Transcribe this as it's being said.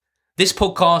This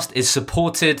podcast is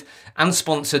supported and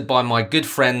sponsored by my good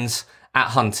friends at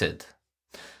Hunted.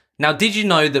 Now, did you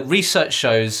know that research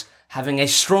shows having a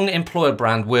strong employer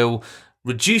brand will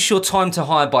reduce your time to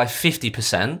hire by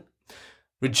 50%,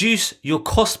 reduce your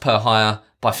cost per hire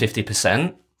by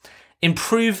 50%,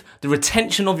 improve the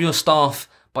retention of your staff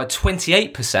by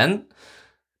 28%,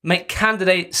 make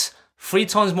candidates 3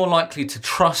 times more likely to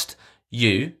trust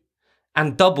you,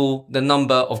 and double the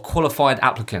number of qualified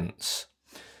applicants?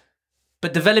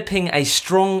 But developing a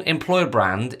strong employer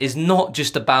brand is not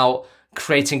just about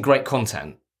creating great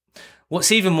content.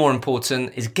 What's even more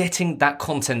important is getting that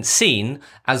content seen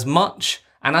as much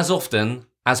and as often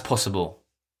as possible.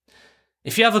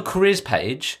 If you have a careers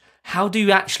page, how do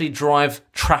you actually drive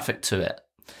traffic to it?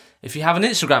 If you have an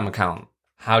Instagram account,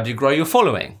 how do you grow your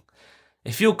following?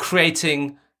 If you're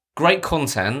creating great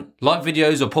content like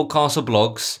videos or podcasts or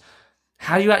blogs,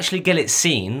 how do you actually get it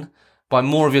seen by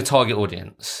more of your target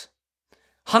audience?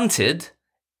 Hunted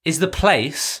is the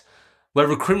place where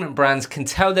recruitment brands can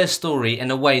tell their story in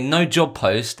a way no job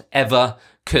post ever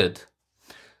could.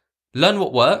 Learn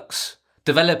what works,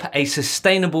 develop a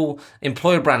sustainable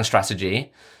employer brand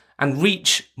strategy, and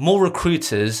reach more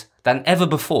recruiters than ever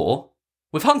before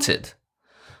with Hunted.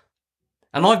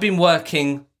 And I've been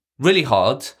working really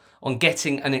hard on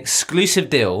getting an exclusive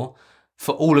deal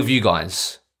for all of you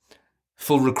guys,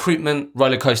 for Recruitment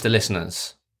Rollercoaster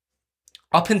listeners.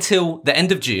 Up until the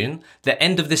end of June, the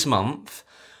end of this month,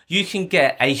 you can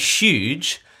get a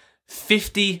huge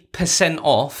 50%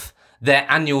 off their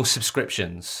annual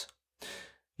subscriptions.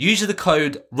 Use the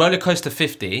code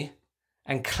rollercoaster50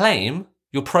 and claim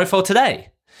your profile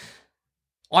today.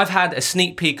 I've had a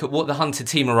sneak peek at what the Hunted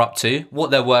team are up to,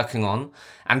 what they're working on,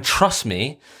 and trust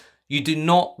me, you do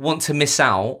not want to miss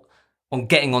out on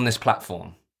getting on this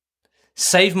platform.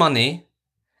 Save money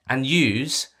and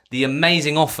use the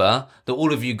amazing offer that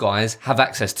all of you guys have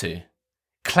access to.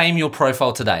 Claim your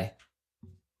profile today.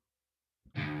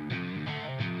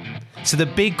 So the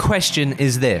big question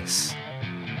is this: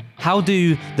 how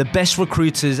do the best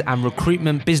recruiters and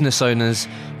recruitment business owners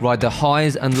ride the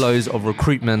highs and lows of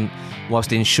recruitment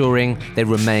whilst ensuring they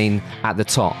remain at the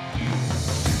top?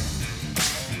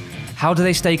 How do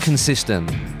they stay consistent?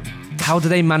 How do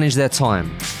they manage their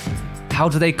time? How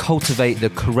do they cultivate the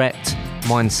correct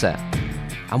mindset?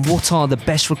 And what are the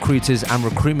best recruiters and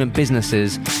recruitment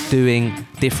businesses doing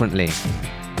differently?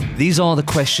 These are the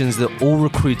questions that all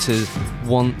recruiters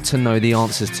want to know the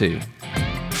answers to.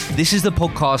 This is the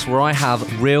podcast where I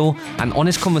have real and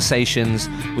honest conversations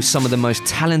with some of the most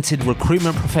talented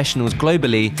recruitment professionals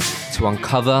globally to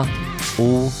uncover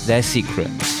all their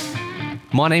secrets.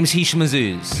 My name's Hisham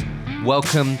Azuz.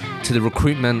 Welcome to the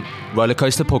Recruitment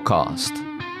Rollercoaster Podcast.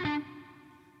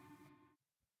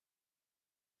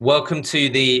 Welcome to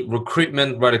the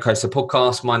Recruitment Rollercoaster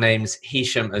Podcast. My name's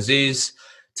Hisham Azuz.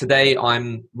 Today,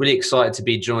 I'm really excited to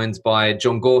be joined by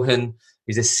John Gaughan,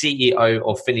 who's the CEO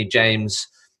of Finney James,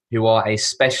 who are a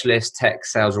specialist tech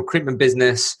sales recruitment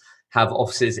business, have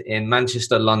offices in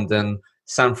Manchester, London,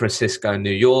 San Francisco, New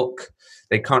York.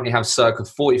 They currently have circa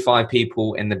 45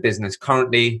 people in the business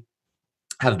currently,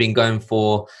 have been going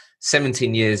for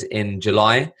 17 years in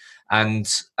July. And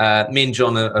me and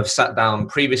John have sat down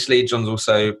previously. John's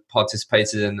also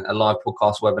participated in a live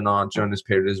podcast webinar during this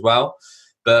period as well.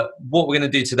 But what we're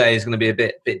going to do today is going to be a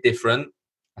bit different.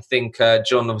 I think,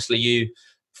 John, obviously you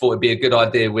thought it'd be a good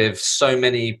idea with so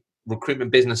many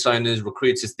recruitment business owners,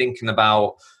 recruiters thinking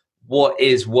about what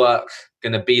is work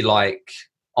going to be like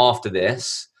after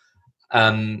this.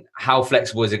 How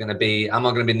flexible is it going to be? Am I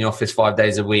going to be in the office 5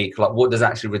 days a week? Like, what does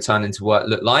actually returning to work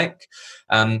look like?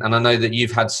 And I know that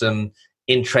you've had some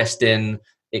interesting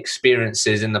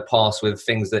experiences in the past with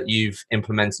things that you've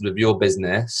implemented with your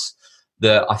business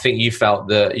that I think you felt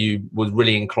that you were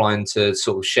really inclined to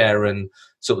sort of share and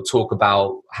sort of talk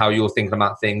about how you're thinking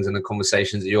about things and the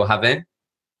conversations that you're having.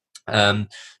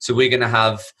 So we're going to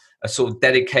have a sort of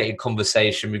dedicated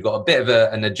conversation. We've got a bit of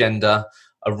an agenda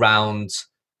around,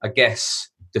 I guess,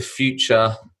 the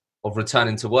future of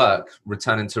returning to work,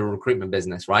 returning to a recruitment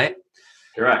business, right?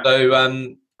 Correct.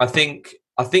 So I think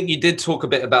you did talk a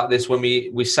bit about this when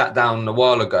we sat down a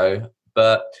while ago,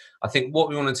 but I think what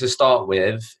we wanted to start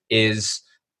with is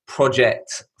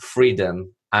Project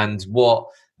Freedom and what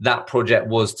that project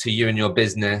was to you and your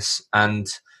business. And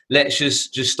let's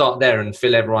just start there and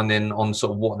fill everyone in on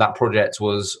sort of what that project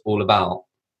was all about.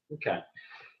 Okay.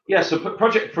 Yeah, so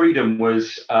Project Freedom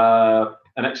was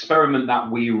an experiment that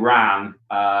we ran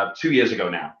 2 years ago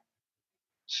now.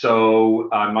 So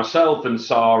myself and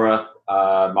Sarah,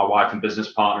 my wife and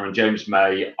business partner, and James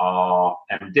May, our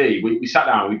MD, we sat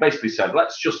down and we basically said,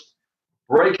 let's just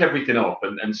break everything up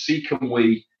and see can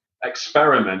we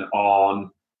experiment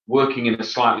on working in a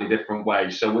slightly different way.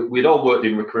 So we'd all worked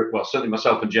in recruitment. Well, certainly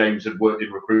myself and James had worked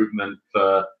in recruitment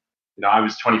for, I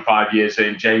was 25 years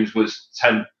in, James was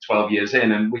 10, 12 years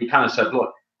in. And we kind of said,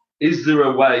 look, is there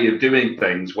a way of doing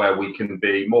things where we can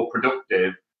be more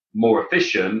productive, more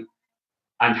efficient,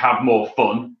 and have more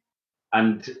fun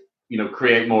and,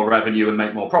 create more revenue and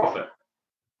make more profit?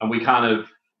 And we kind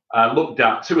of looked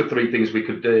at 2 or 3 things we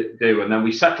could do. And then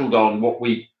we settled on what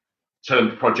we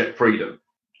termed Project Freedom.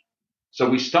 So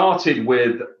we started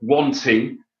with one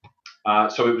team.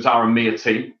 So it was our EMEA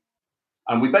team.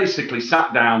 And we basically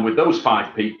sat down with those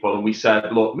 5 people and we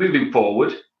said, look, moving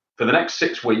forward for the next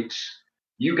 6 weeks,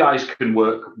 you guys can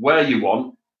work where you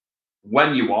want,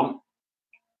 when you want.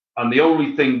 And the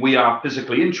only thing we are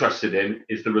physically interested in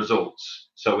is the results.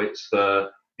 So it's the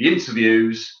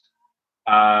interviews,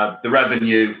 the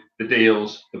revenue, the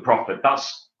deals, the profit.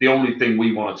 That's the only thing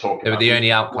we want to talk about. They were the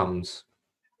only outcomes.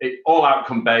 All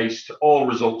outcome based, all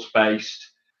results based.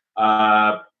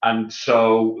 And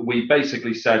so we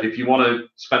basically said, if you want to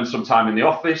spend some time in the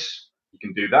office, you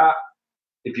can do that.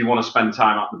 If you want to spend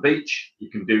time at the beach, you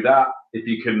can do that. If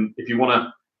you want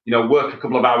to, work a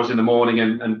couple of hours in the morning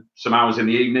and some hours in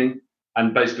the evening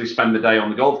and basically spend the day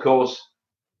on the golf course,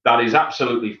 that is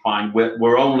absolutely fine.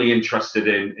 We're only interested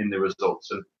in the results.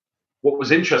 And what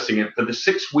was interesting is for the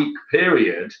 6-week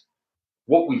period,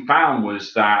 what we found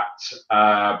was that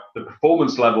the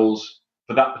performance levels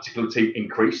for that particular team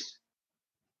increased.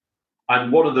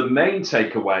 And one of the main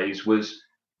takeaways was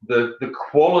the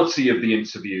quality of the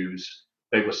interviews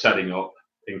they were setting up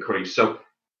increased. So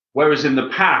whereas in the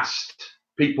past,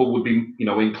 people would be,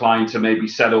 inclined to maybe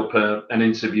set up an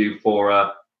interview for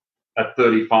a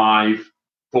 35,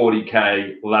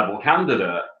 40K level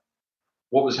candidate,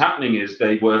 what was happening is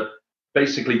they were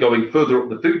basically going further up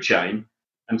the food chain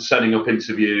and setting up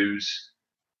interviews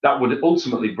that would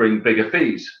ultimately bring bigger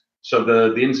fees. So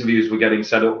the interviews were getting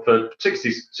set up for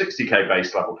 60K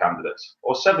base level candidates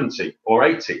or 70 or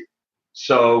 80.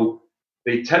 So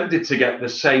they tended to get the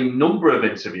same number of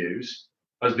interviews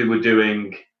as they were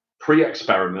doing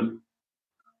pre-experiment,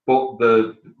 but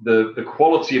the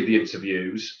quality of the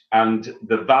interviews and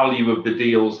the value of the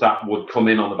deals that would come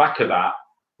in on the back of that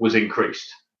was increased.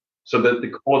 So that the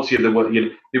quality of the work,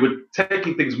 they were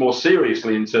taking things more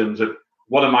seriously in terms of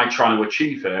what am I trying to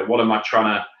achieve here? What am I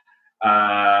trying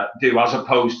to do, as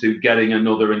opposed to getting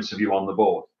another interview on the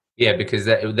board? Yeah, because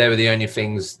they were the only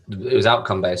things, it was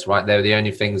outcome based, right? They were the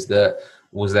only things that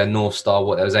was their North Star,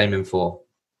 what they was aiming for.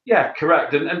 Yeah,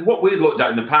 correct. And what we had looked at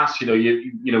in the past,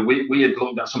 we had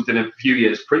looked at something a few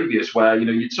years previous where,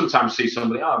 you'd sometimes see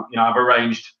somebody, I've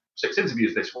arranged 6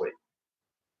 interviews this week.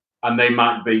 And they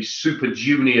might be super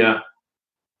junior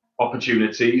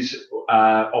opportunities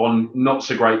on not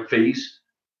so great fees.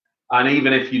 And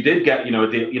even if you did get, a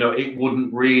deal, it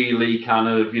wouldn't really kind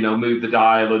of, move the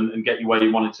dial and get you where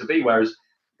you wanted to be. Whereas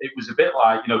it was a bit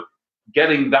like,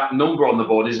 getting that number on the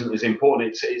board isn't as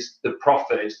important. It's the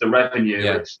profit, it's the revenue,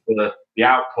 it's the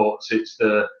outputs, it's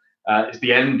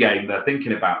the end game they're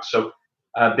thinking about. So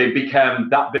they became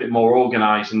that bit more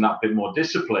organized and that bit more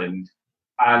disciplined.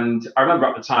 And I remember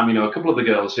at the time, a couple of the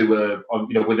girls who were,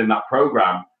 within that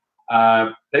program,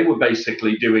 they were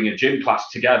basically doing a gym class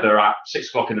together at 6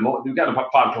 o'clock in the morning. They were getting up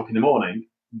at 5 o'clock in the morning,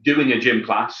 doing a gym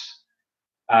class,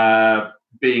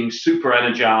 being super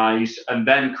energized, and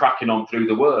then cracking on through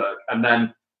the work. And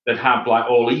then they'd have like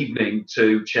all evening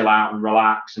to chill out and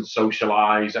relax and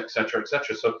socialize, et cetera, et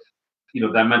cetera. So,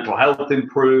 their mental health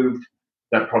improved,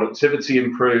 their productivity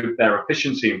improved, their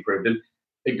efficiency improved. And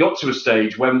it got to a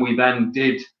stage when we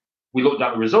looked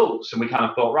at the results and we kind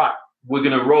of thought, right, we're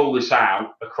going to roll this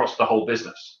out across the whole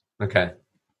business. Okay.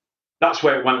 That's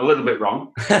where it went a little bit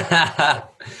wrong.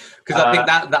 Because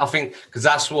I think because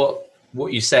that's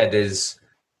what you said is,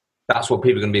 that's what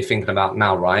people are going to be thinking about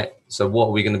now, right? So what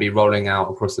are we going to be rolling out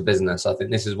across the business? I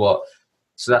think this is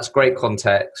so that's great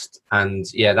context. And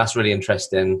yeah, that's really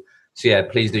interesting. So yeah,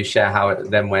 please do share how it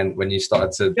then went when you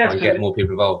started to try and get more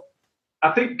people involved.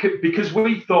 I think because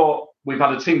we thought we've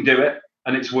had a team do it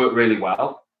and it's worked really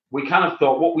well, we kind of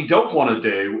thought what we don't want to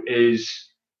do is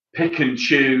pick and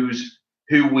choose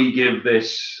who we give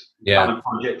this kind of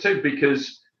project to,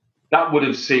 because that would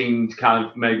have seemed kind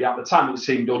of, maybe at the time it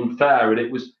seemed unfair.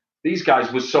 And these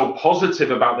guys were so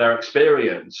positive about their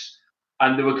experience,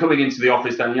 and they were coming into the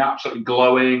office then absolutely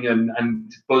glowing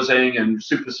and buzzing and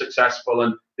super successful,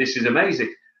 and this is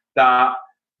amazing, that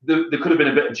there could have been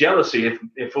a bit of jealousy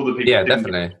if other people didn't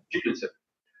definitely. Get it.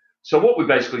 So what we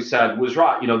basically said was,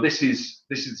 right, this is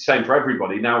the same for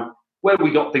everybody. Now, where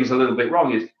we got things a little bit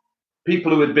wrong is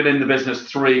people who had been in the business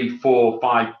 3, 4,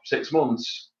 5, 6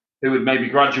 months, who had maybe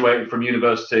graduated from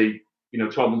university,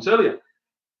 12 months earlier.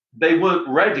 They weren't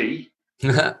ready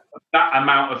for that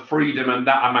amount of freedom and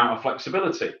that amount of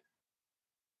flexibility.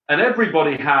 And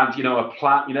everybody had, a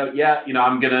plan,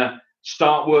 I'm going to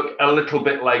start work a little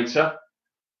bit later,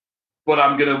 but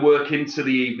I'm going to work into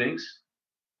the evenings.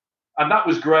 And that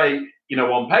was great,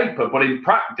 on paper, but in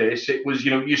practice, it was,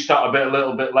 you start a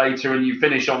little bit later and you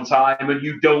finish on time and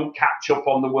you don't catch up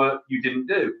on the work you didn't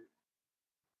do.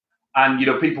 And,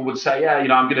 people would say, yeah,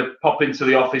 I'm going to pop into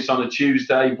the office on a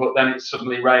Tuesday, but then it's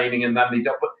suddenly raining and then they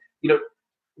don't. But,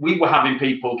 we were having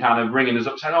people kind of ringing us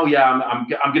up saying, oh, yeah, I'm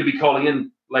going to be calling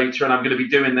in later and I'm going to be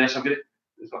doing this.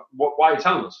 It's like, why are you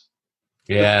telling us?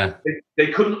 Yeah.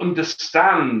 They couldn't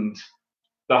understand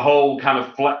the whole kind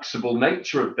of flexible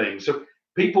nature of things. So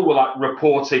people were like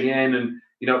reporting in and,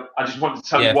 I just wanted to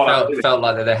tell you what I'm doing. Felt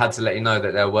like that they had to let you know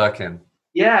that they're working.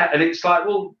 Yeah. And it's like,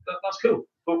 well, that's cool,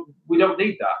 but we don't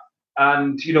need that.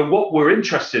 And, what we're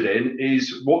interested in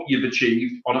is what you've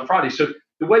achieved on a Friday. So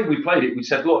the way we played it, we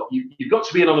said, look, you've got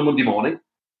to be in on a Monday morning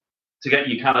to get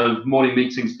your kind of morning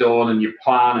meetings done and your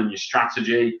plan and your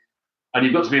strategy. And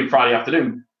you've got to be in Friday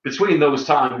afternoon. Between those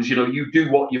times, you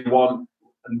do what you want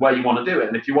and where you want to do it.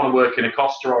 And if you want to work in a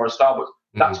Costa or a Starbucks,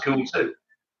 that's cool too.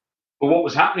 But what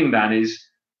was happening then is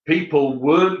people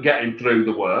weren't getting through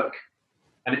the work,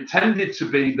 and it tended to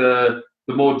be the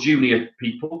more junior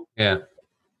people. Yeah.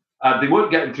 They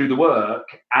weren't getting through the work,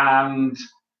 and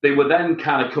they were then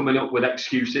kind of coming up with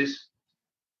excuses.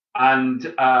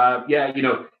 And I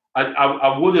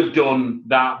would have done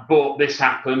that, but this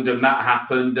happened and that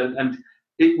happened. And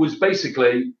it was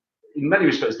basically, in many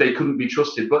respects, they couldn't be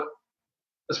trusted. But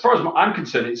as far as I'm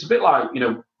concerned, it's a bit like,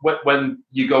 when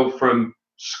you go from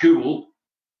school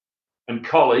and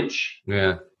college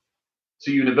to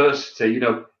university,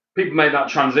 people make that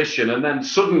transition and then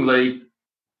suddenly,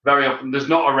 very often, there's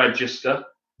not a register.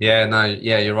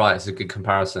 You're right. It's a good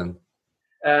comparison.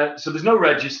 So there's no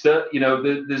register,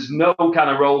 there's no kind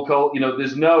of roll call,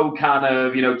 there's no kind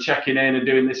of, checking in and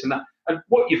doing this and that. And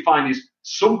what you find is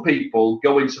some people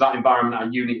go into that environment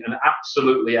at uni and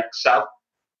absolutely excel.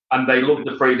 And they love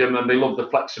the freedom and they love the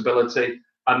flexibility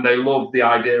and they love the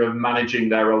idea of managing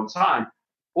their own time.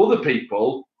 Other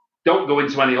people don't go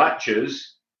into any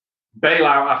lectures, bail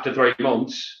out after 3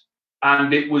 months,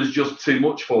 and it was just too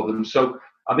much for them. So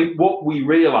I think what we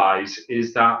realize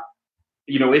is that,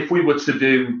 if we were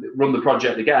to run the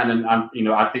project again, and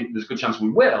I think there's a good chance we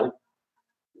will,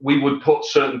 we would put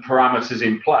certain parameters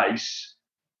in place.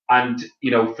 And,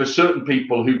 for certain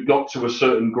people who've got to a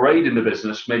certain grade in the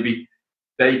business, maybe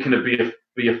they can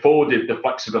be afforded the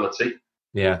flexibility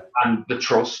and the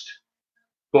trust.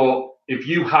 But if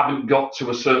you haven't got to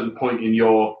a certain point in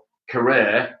your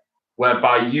career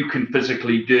whereby you can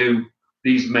physically do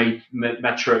these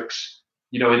metrics,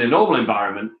 in a normal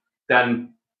environment,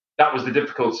 then that was the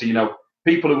difficulty.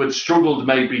 People who had struggled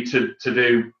maybe to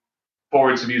do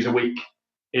 4 interviews a week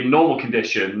in normal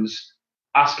conditions,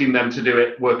 asking them to do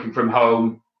it working from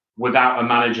home without a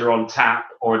manager on tap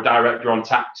or a director on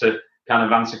tap to kind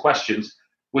of answer questions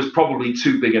was probably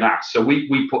too big an ask. So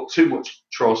we put too much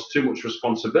trust, too much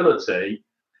responsibility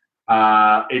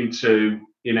into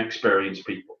inexperienced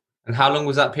people. And how long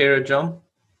was that period, John?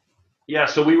 Yeah,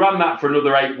 so we ran that for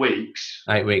another 8 weeks.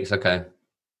 8 weeks, okay.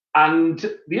 And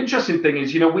the interesting thing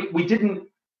is, we didn't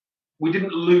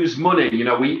lose money.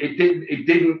 It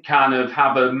didn't kind of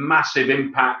have a massive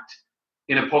impact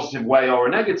in a positive way or a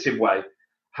negative way.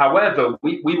 However,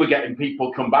 we were getting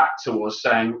people come back to us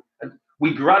saying,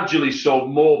 we gradually saw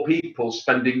more people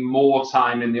spending more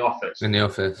time in the office.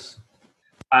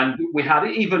 And we had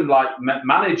even like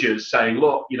managers saying,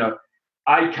 look,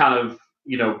 I kind of,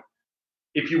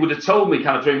 if you would have told me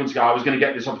kind of 3 months ago I was going to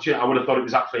get this opportunity, I would have thought it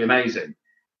was absolutely amazing.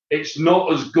 It's not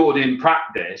as good in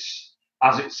practice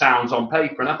as it sounds on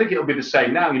paper. And I think it'll be the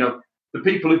same now. The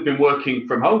people who've been working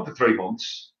from home for 3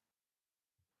 months,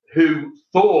 who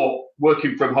thought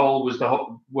working from home was the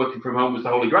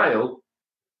Holy Grail,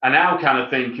 are now kind of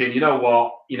thinking, you know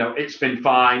what, it's been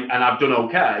fine and I've done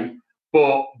okay,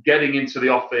 but getting into the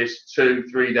office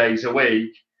 2-3 days a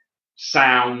week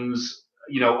sounds,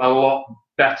 a lot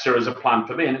better as a plan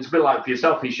for me. And it's a bit like for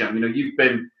yourself, Hisham. You've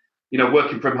been,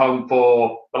 working from home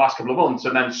for the last couple of months,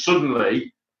 and then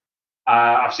suddenly,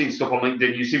 I've seen stuff on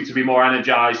LinkedIn. You seem to be more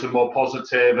energized and more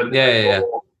positive, and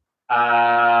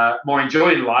more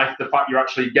enjoying life. The fact you're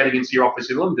actually getting into your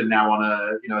office in London now on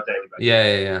a daily basis.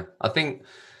 Yeah. I think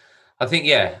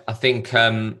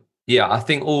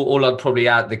all I'd probably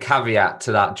add, the caveat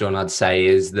to that, John, I'd say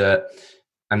is that,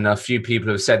 and a few people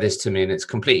have said this to me, and it's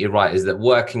completely right, is that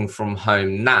working from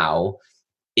home now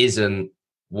isn't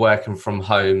working from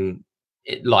home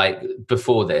like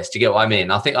before this? Do you get what I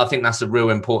mean? I think that's a real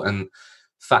important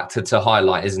factor to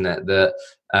highlight, isn't it? That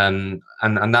and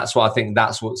that's why I think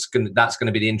that's going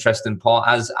to be the interesting part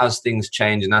as things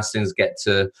change and as things get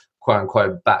to quote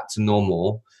unquote back to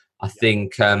normal. I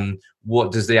think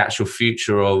what does the actual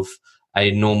future of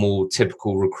a normal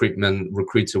typical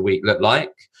recruiter week look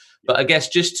like? But I guess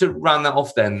just to round that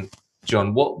off then,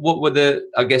 John, what were the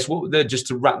just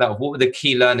to wrap that up, what were the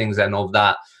key learnings then of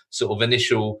that sort of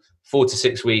initial 4 to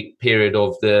 6 week period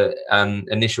of the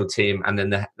initial team and then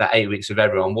the 8 weeks of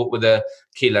everyone? What were the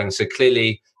key learnings? So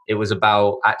clearly it was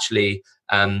about actually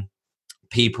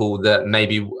people that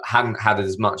maybe hadn't had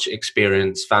as much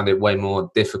experience found it way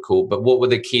more difficult. But what were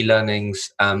the key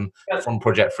learnings from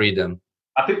Project Freedom?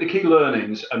 I think the key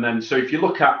learnings, and then so if you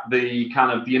look at the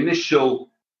kind of the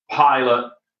initial pilot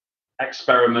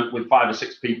experiment with 5 or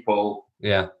 6 people,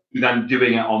 then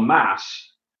doing it en masse,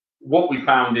 what we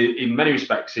found in many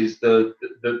respects is the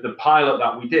pilot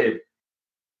that we did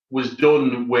was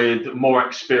done with more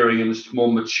experienced,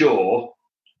 more mature,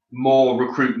 more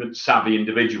recruitment savvy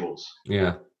individuals.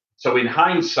 Yeah. So in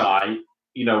hindsight,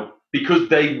 because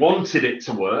they wanted it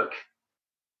to work,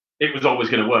 it was always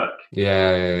going to work.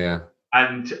 Yeah.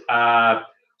 And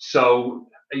so,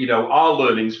 our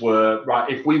learnings were, right,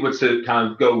 if we were to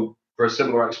kind of go for a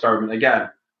similar experiment again,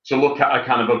 to look at a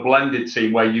kind of a blended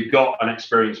team where you've got an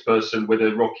experienced person with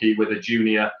a rookie, with a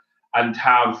junior, and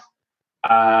have,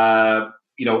 our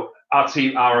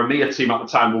EMEA team at the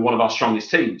time were one of our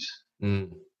strongest teams.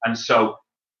 Mm. And so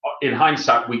in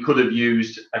hindsight, we could have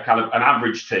used a kind of an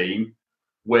average team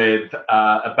with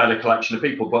a better collection of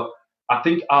people. But I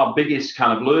think our biggest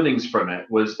kind of learnings from it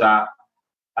was that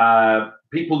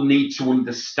people need to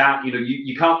understand,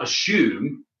 you can't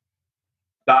assume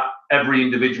that every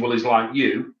individual is like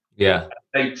you. Yeah.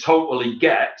 They totally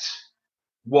get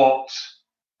what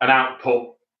an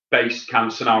output-based kind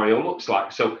of scenario looks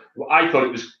like. So I thought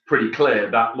it was pretty clear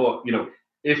that, look,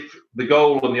 if the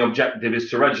goal and the objective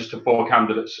is to register 4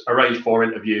 candidates, arrange 4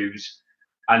 interviews,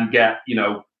 and get,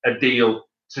 a deal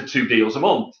to 2 deals a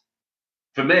month,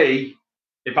 for me,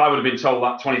 if I would have been told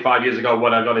that 25 years ago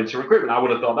when I got into recruitment, I would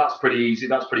have thought that's pretty easy,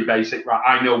 that's pretty basic, right?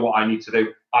 I know what I need to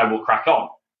do, I will crack on.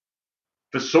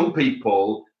 For some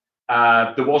people,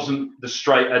 there wasn't the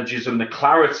straight edges and the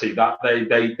clarity that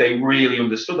they really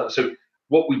understood that. So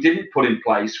what we didn't put in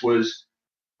place was,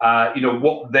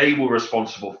 what they were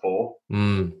responsible for,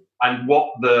 and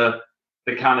what the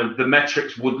kind of the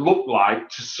metrics would look like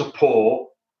to support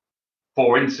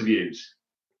for interviews.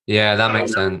 Yeah, that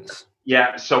makes sense.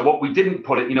 Yeah. So what we didn't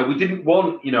put we didn't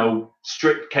want,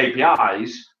 strict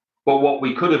KPIs, but what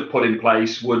we could have put in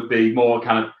place would be more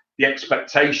kind of the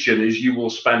expectation is you will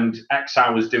spend X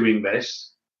hours doing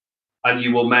this, and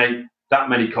you will make that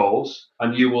many calls,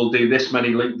 and you will do this many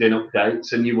LinkedIn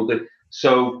updates, and you will do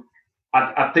so.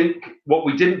 I think what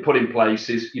we didn't put in place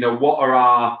is,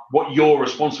 what you're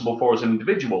responsible for as an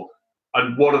individual,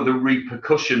 and what are the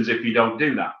repercussions if you don't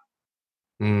do that.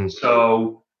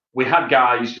 So we had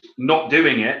guys not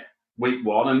doing it week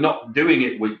 1 and not doing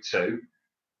it week 2,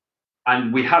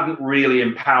 and we hadn't really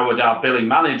empowered our billing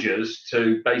managers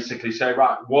to basically say,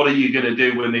 right, what are you going to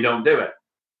do when they don't do it?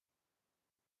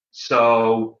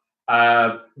 So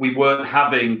we weren't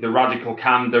having the radical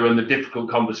candor and the difficult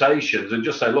conversations and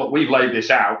just say, look, we've laid this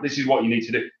out. This is what you need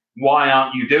to do. Why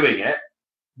aren't you doing it?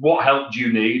 What help do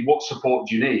you need? What support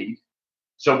do you need?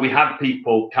 So we had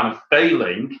people kind of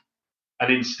failing,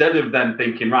 and instead of them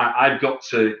thinking, right, I've got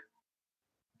to.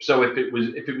 So if it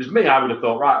was me, I would have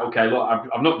thought, right, okay, look,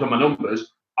 I've not done my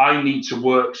numbers. I need to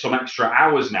work some extra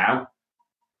hours now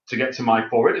to get to my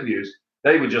 4 interviews.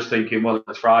 They were just thinking, well,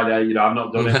 it's Friday, I've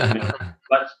not done it.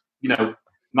 Let's,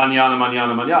 manana.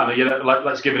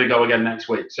 Let's give it a go again next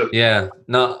week. So yeah,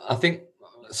 no, I think.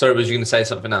 Sorry, was you going to say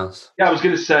something else? Yeah, I was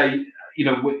going to say,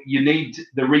 you need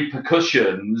the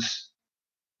repercussions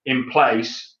in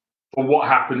place for what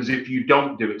happens if you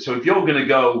don't do it. So if you're going to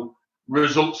go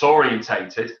results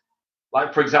orientated,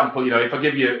 like for example, if I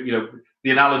give you, the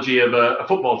analogy of a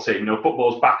football team,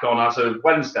 football's back on as of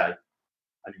Wednesday,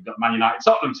 and you've got Man United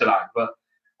Tottenham tonight. But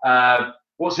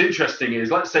what's interesting is,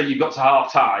 let's say you got to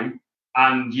half time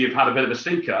and you've had a bit of a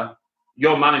stinker.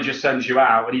 Your manager sends you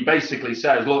out and he basically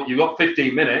says, look, you've got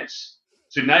 15 minutes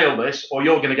to nail this or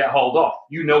you're going to get hauled off.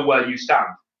 You know where you stand.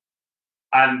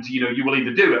 And, you will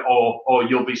either do it or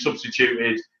you'll be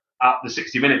substituted at the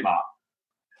 60-minute mark.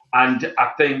 And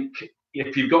I think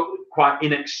if you've got quite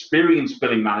inexperienced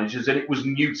billing managers, and it was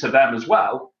new to them as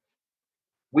well,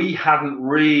 we hadn't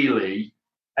really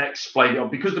explained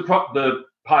it. Because the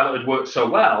pilot had worked so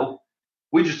well,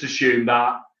 we just assumed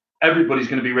that everybody's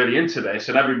going to be really into this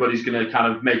and everybody's going to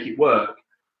kind of make it work.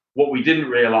 What we didn't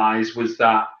realize was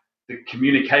that the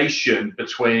communication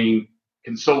between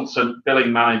consultant,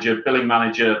 billing manager,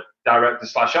 director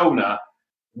 / owner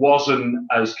wasn't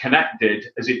as connected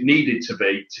as it needed to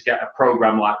be to get a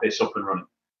program like this up and running.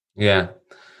 Yeah,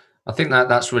 I think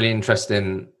that's really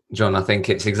interesting, John. I think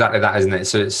it's exactly that, isn't it?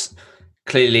 So it's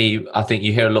clearly, I think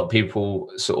you hear a lot of people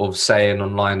sort of saying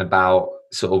online about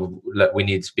sort of, look, we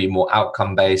need to be more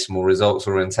outcome based, more results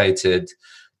orientated.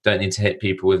 Don't need to hit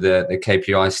people with the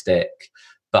KPI stick.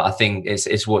 But I think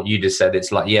it's what you just said.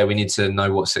 It's like, yeah, we need to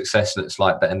know what success looks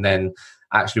like, but and then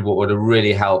actually what would have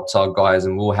really helped our guys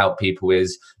and will help people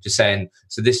is just saying,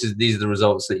 so these are the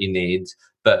results that you need.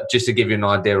 But just to give you an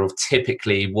idea of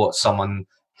typically what someone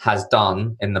has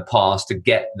done in the past to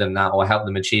get them that or help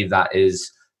them achieve that is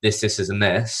this, and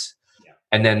this. Yeah.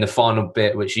 And then the final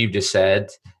bit, which you've just said,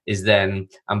 is then,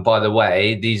 and by the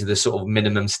way, these are the sort of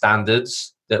minimum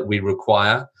standards that we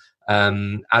require.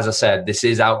 As I said, this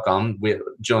is outcome.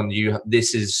 John,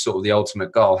 this is sort of the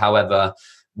ultimate goal. However,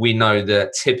 we know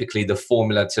that typically the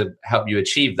formula to help you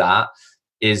achieve that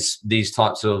is these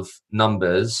types of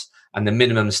numbers, and the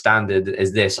minimum standard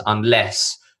is this,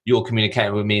 unless you're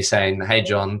communicating with me saying, hey,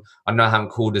 John, I know I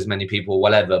haven't called as many people or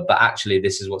whatever, but actually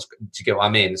this is what's, do you get what I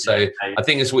mean? So I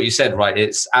think it's what you said, right?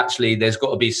 It's actually, there's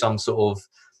got to be some sort of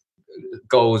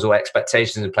goals or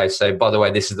expectations in place. So by the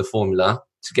way, this is the formula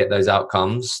to get those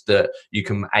outcomes that you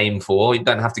can aim for. You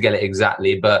don't have to get it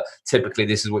exactly, but typically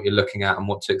this is what you're looking at and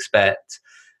what to expect.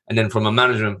 And then from a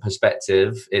management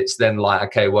perspective, it's then like,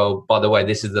 okay, well, by the way,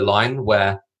 this is the line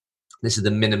where this is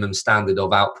the minimum standard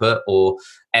of output or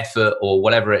effort or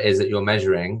whatever it is that you're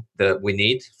measuring that we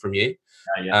need from you.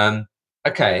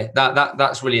 Okay,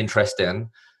 that's really interesting.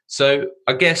 So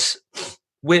I guess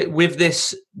with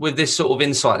this sort of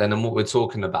insight then and what we're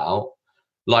talking about,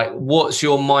 like, what's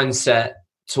your mindset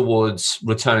towards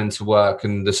returning to work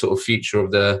and the sort of future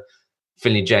of the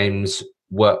Finley James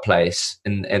workplace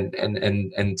and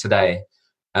today?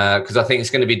 Because I think it's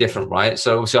going to be different, right?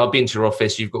 So obviously I've been to your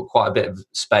office, you've got quite a bit of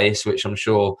space, which I'm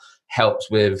sure helps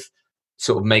with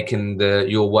sort of making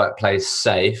your workplace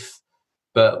safe.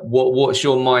 But what's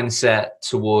your mindset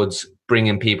towards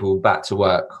bringing people back to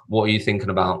work? What are you thinking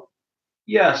about?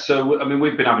 Yeah, so I mean,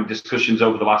 we've been having discussions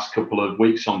over the last couple of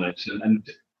weeks on this, and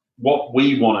what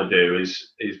we want to do is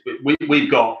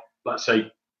we've got, let's say,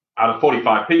 out of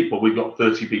 45 people, we've got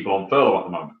 30 people on furlough at the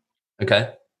moment.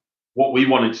 Okay. What we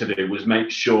wanted to do was make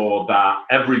sure that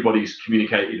everybody's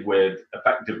communicated with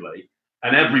effectively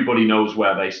and everybody knows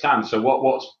where they stand. So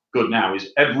what's good now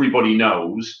is everybody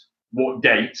knows what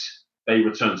date they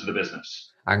return to the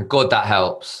business. And God, that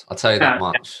helps. I'll tell you that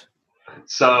much.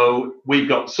 So we've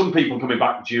got some people coming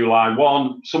back July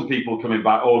 1, some people coming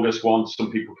back August 1,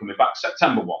 some people coming back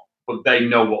September 1, but they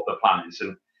know what the plan is.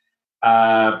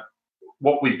 And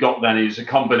what we've got then is a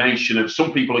combination of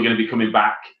some people are going to be coming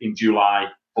back in July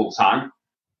full time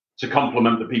to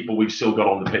complement the people we've still got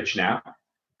on the pitch now.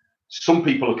 Some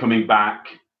people are coming back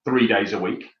 3 days a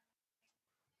week.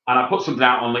 And I put something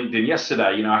out on LinkedIn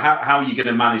yesterday, you know, how are you going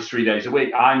to manage 3 days a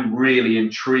week? I'm really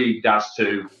intrigued as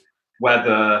to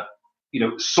whether, you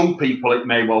know, some people it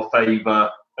may well favour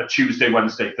a Tuesday,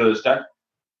 Wednesday, Thursday.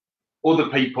 Other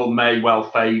people may well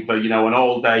favour, you know, an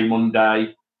all-day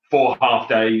Monday, 4 half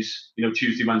days, you know,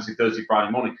 Tuesday, Wednesday, Thursday,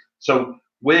 Friday morning. So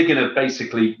we're going to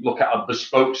basically look at a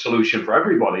bespoke solution for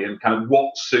everybody and kind of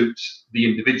what suits the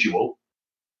individual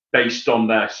based on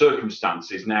their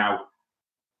circumstances. Now,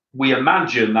 we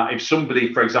imagine that if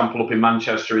somebody, for example, up in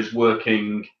Manchester is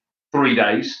working 3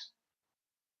 days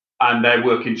and they're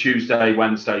working Tuesday,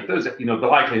 Wednesday, Thursday, you know, the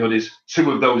likelihood is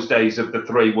 2 of those days of the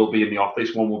 3 will be in the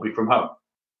office, 1 will be from home.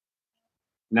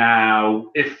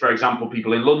 Now, if, for example,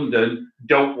 people in London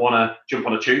don't want to jump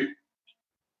on a tube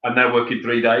and they're working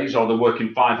 3 days or they're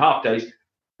working 5 half days,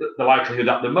 the likelihood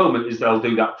at the moment is they'll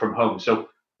do that from home. So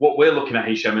what we're looking at,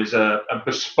 Hisham, is a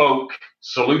bespoke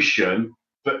solution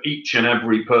for each and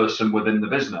every person within the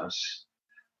business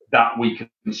that we can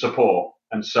support.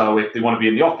 And so if they want to be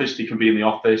in the office, they can be in the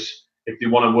office. If they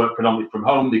want to work predominantly from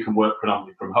home, they can work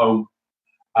predominantly from home.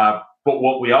 But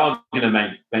what we are going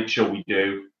to make sure we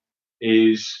do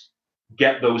is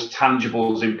get those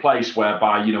tangibles in place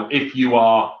whereby, you know, if you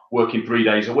are working 3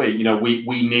 days a week, you know, we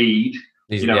need...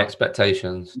 These are the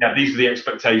expectations. Yeah, these are the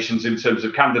expectations in terms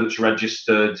of candidates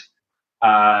registered,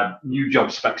 new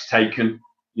job specs taken.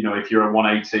 You know, if you're a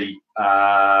 180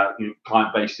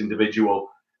 client-based individual,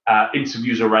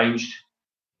 interviews arranged.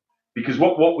 Because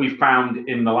what we've found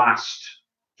in the last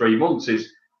 3 months is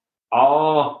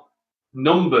our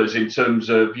numbers in terms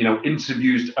of, you know,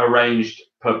 interviews arranged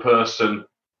per person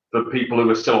for people who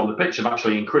are still on the pitch have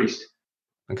actually increased.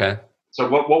 Okay. So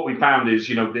what we found is,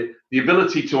 the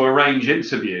ability to arrange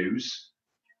interviews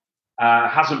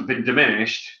hasn't been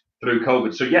diminished through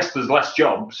COVID. So yes, there's less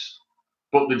jobs,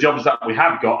 but the jobs that we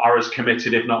have got are as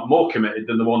committed, if not more committed,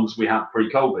 than the ones we had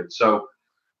pre-COVID. So,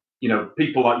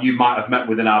 people that you might have met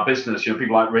within our business,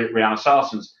 people like Rihanna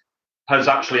Sarsons, has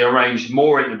actually arranged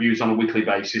more interviews on a weekly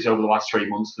basis over the last 3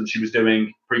 months than she was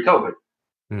doing pre-COVID.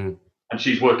 Mm. And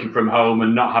she's working from home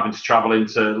and not having to travel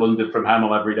into London from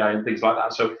Hemel every day and things like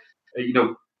that. So,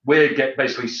 we're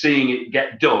basically seeing it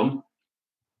get done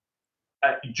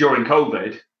during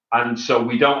COVID. And so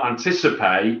we don't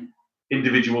anticipate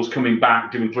individuals coming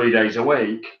back doing 3 days a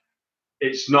week.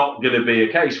 It's not going to be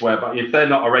a case whereby if they're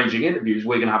not arranging interviews,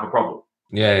 we're going to have a problem.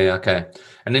 Yeah, okay.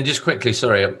 And then just quickly,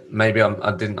 sorry, maybe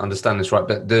I didn't understand this right,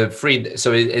 but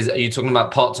are you talking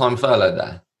about part-time furlough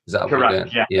there? Is that correct? What you're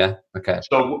doing? Yeah. Okay.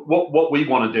 So what we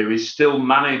want to do is still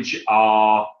manage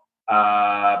our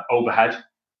overhead.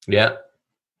 Yeah.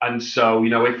 And so,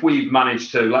 if we've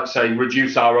managed to, let's say,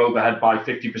 reduce our overhead by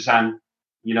 50%,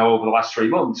 over the last 3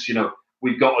 months,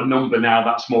 we've got a number now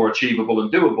that's more achievable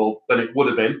and doable than it would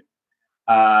have been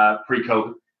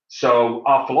pre-COVID. So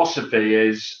our philosophy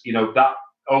is, that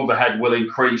overhead will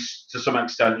increase to some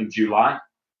extent in July.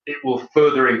 It will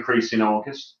further increase in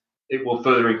August. It will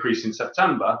further increase in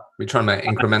September. We're trying to make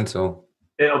incremental.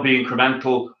 It'll be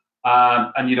incremental.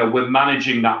 And, we're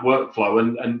managing that workflow.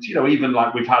 And even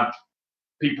like we've had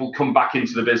people come back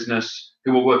into the business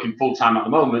who are working full-time at the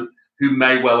moment, who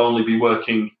may well only be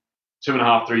working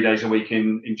 2.5, 3 days a week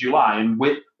in July. And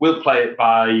we'll play it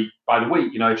by the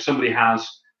week. If somebody has,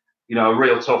 a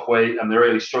real tough week and they're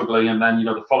really struggling, and then,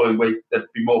 the following week they'd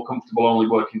be more comfortable only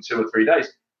working 2 or 3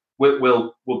 days,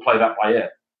 we'll play that by ear.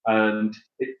 And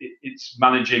it's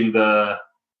managing the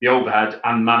overhead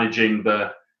and managing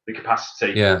the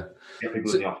capacity. Yeah.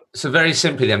 So very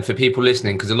simply then, for people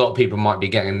listening, because a lot of people might be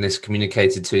getting this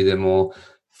communicated to them or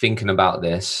thinking about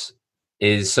this,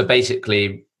 is so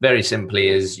basically very simply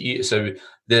is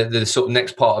the sort of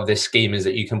next part of this scheme is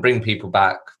that you can bring people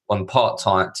back on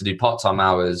part-time to do part-time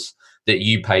hours that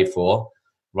you pay for,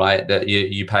 right? That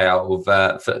you pay out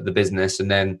of for the business,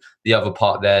 and then the other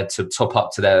part there to top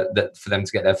up to for them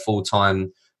to get their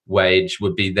full-time wage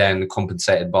would be then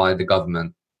compensated by the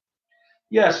government.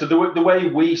 Yeah, so the way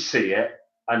we see it,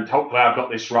 and hopefully I've got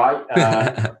this right,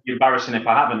 embarrassing if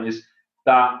I haven't, is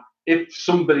that if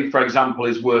somebody, for example,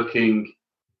 is working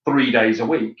 3 days a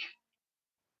week,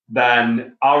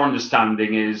 then our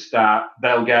understanding is that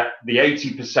they'll get the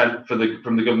 80%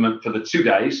 from the government for the 2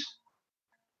 days,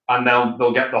 and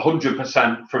they'll get the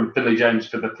 100% from Finley James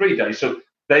for the 3 days. So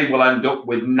they will end up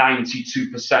with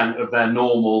 92% of their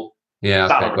normal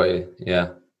salary. Okay, got you.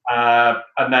 Yeah.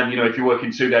 And then, if you're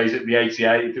working 2 days, it'd be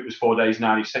 88. If it was 4 days,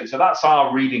 96. So that's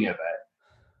our reading of it.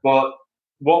 But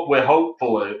what we're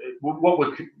hopeful, what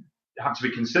we have to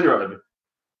be considerate of,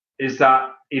 is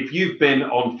that if you've been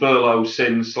on furlough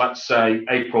since, let's say,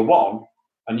 April 1,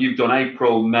 and you've done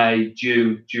April, May,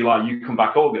 June, July, you come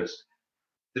back August,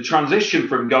 the transition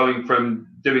from going from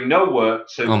doing no work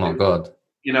to, oh my God,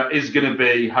 is going to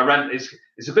be horrendous.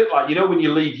 It's a bit like, when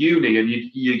you leave uni and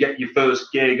you get your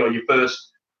first gig or your first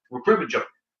recruitment job,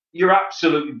 you're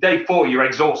absolutely, day 4, you're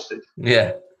exhausted.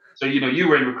 Yeah. So, you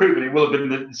were in recruitment, it will have been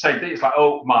the same thing. It's like,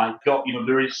 oh my God,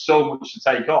 there is so much to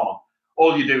take on.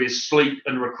 All you do is sleep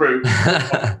and recruit.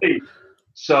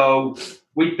 So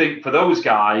we think for those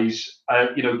guys,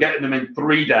 getting them in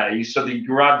 3 days so they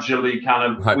gradually kind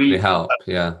of hopefully help,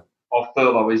 off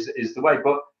furlough is the way.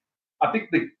 But I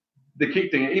think the key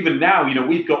thing, even now,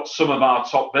 we've got some of our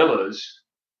top billers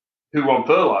who are on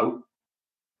furlough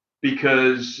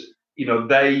because,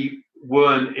 they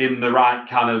weren't in the right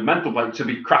kind of mental place to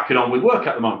be cracking on with work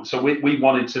at the moment. So we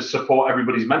wanted to support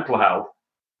everybody's mental health.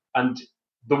 And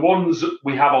the ones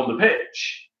we have on the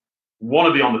pitch want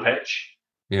to be on the pitch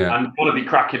and want to be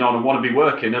cracking on and want to be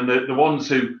working. And the ones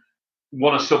who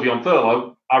want to still be on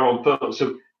furlough are on furlough.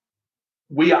 So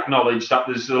we acknowledge that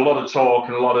there's a lot of talk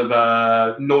and a lot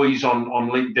of noise on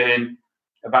LinkedIn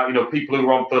about, people who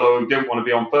are on furlough who don't want to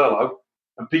be on furlough,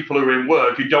 and people who are in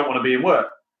work who don't want to be in work.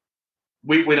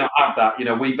 We don't have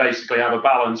that. We basically have a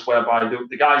balance whereby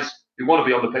the guys who want to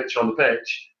be on the pitch are on the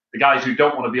pitch. The guys who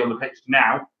don't want to be on the pitch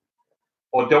now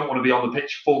or don't want to be on the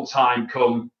pitch full time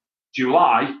come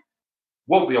July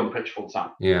won't be on the pitch full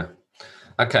time. Yeah.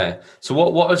 Okay. So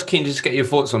what I was keen to just get your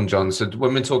thoughts on, John. So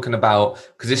when we're talking about,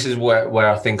 because this is where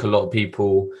I think a lot of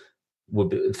people would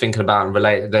be thinking about and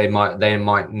relate, they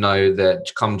might know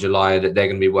that come July that they're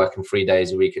going to be working 3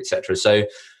 days a week, etc. So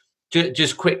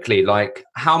just quickly, like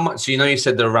how much, so you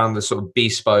said they're around the sort of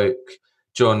bespoke,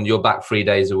 John, you're back 3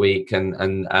 days a week and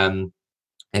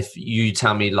if you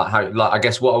tell me like how, like I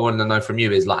guess what I want to know from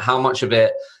you is like how much of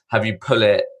it have you pull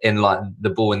it in like the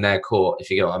ball in their court, if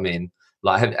you get what I mean?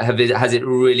 Like has it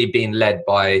really been led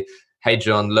by, hey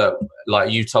John, look,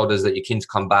 like you told us that you're keen to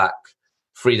come back,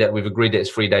 we've agreed it's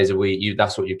 3 days a week,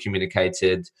 that's what you've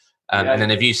communicated. And then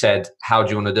have you said, how do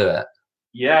you want to do it?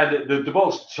 Yeah, the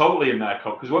ball's totally in their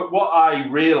court, because what I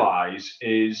realise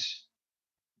is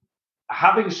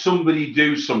having somebody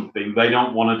do something they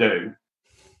don't want to do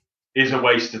is a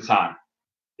waste of time.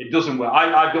 It doesn't work.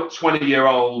 I've got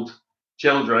 20-year-old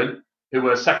children who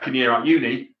are second year at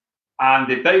uni, and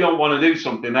if they don't want to do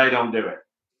something, they don't do it.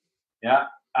 Yeah,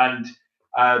 and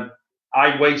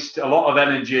I waste a lot of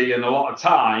energy and a lot of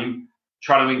time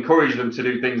trying to encourage them to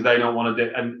do things they don't want to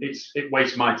do, and it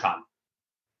wastes my time.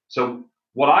 So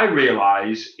what I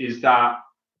realise is that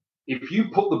if you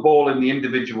put the ball in the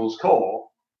individual's court,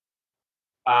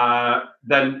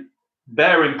 then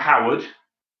they're empowered,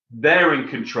 they're in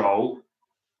control,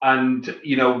 and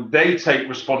they take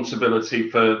responsibility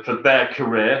for their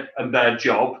career and their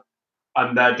job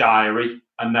and their diary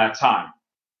and their time.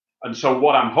 And so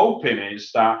what I'm hoping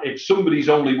is that if somebody's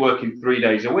only working 3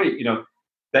 days a week,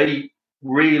 they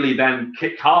really then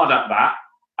kick hard at that.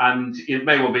 And it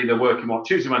may well be they're working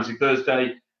Tuesday, Wednesday,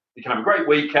 Thursday. They can have a great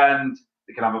weekend.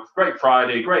 They can have a great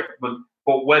Friday,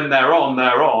 but when they're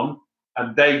on,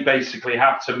 and they basically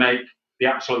have to make the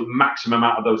absolute maximum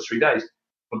out of those 3 days.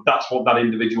 But that's what that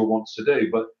individual wants to do.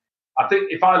 But I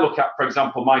think if I look at, for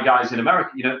example, my guys in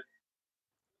America,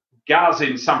 Gaz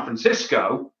in San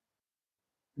Francisco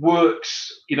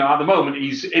works, at the moment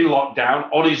he's in lockdown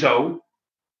on his own,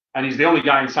 and he's the only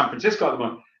guy in San Francisco at the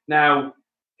moment. Now,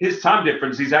 his time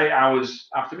difference is 8 hours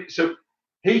after me. So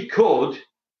he could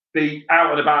be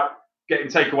out and about getting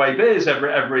takeaway beers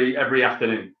every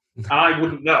afternoon. And I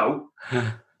wouldn't know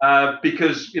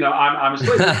because, I'm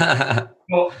asleep.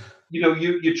 But,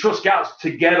 you trust Gaz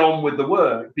to get on with the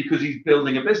work because he's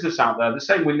building a business out there. The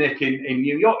same with Nick in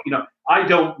New York. I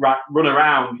don't run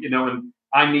around, and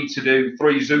I need to do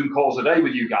 3 Zoom calls a day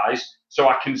with you guys so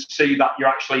I can see that you're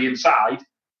actually inside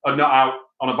and not out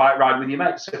on a bike ride with your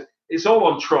mates. So it's all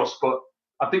on trust, but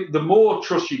I think the more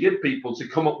trust you give people to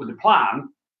come up with a plan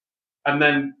and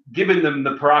then giving them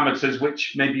the parameters,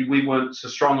 which maybe we weren't so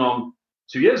strong on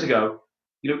 2 years ago,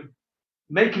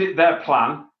 making it their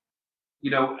plan,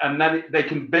 and then they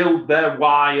can build their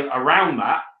why around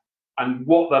that and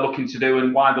what they're looking to do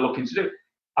and why they're looking to do it,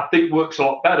 I think works a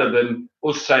lot better than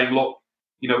us saying, look,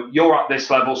 you're at this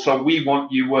level, so we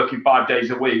want you working 5 days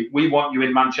a week. We want you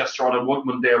in Manchester on a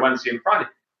Monday, or Wednesday, and Friday.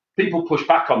 People push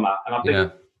back on that, and I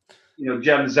think,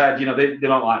 Gen Z, they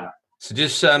don't like that. So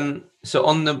just so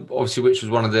on the obviously, which was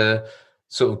one of the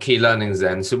sort of key learnings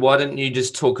then. So why don't you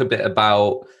just talk a bit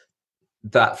about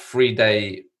that 3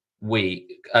 day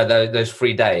week, those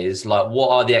 3 days? Like,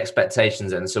 what are the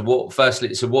expectations then? So what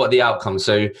are the outcomes?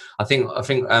 So I think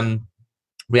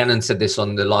Rhiannon said this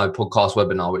on the live podcast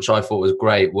webinar, which I thought was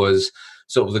great, was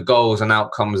sort of the goals and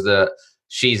outcomes that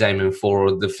she's aiming for,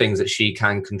 or the things that she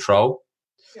can control.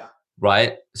 Yeah.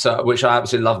 Right. So, which I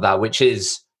absolutely love that, which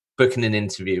is booking an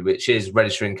interview, which is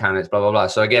registering candidates, blah, blah, blah.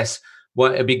 So I guess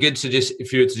it'd be good to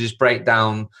if you were to just break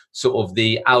down sort of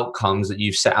the outcomes that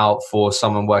you've set out for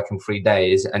someone working 3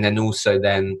 days, and then also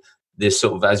then this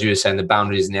sort of, as you were saying, the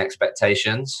boundaries and the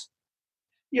expectations.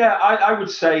 Yeah, I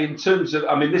would say in terms of,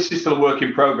 this is still a work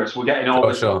in progress. We're getting all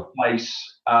this in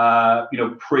place,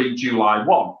 pre-July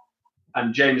 1.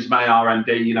 And James May, our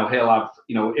MD, he'll have,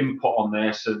 input on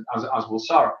this, and as will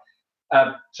Sarah.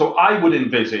 So I would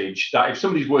envisage that if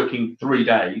somebody's working 3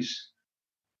 days,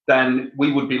 then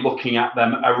we would be looking at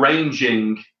them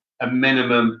arranging a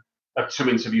minimum of 2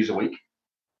 interviews a week.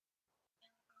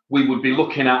 We would be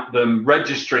looking at them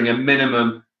registering a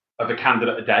minimum of a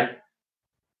candidate a day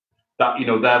that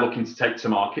they're looking to take to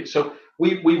market. So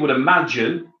we would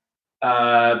imagine,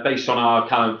 based on our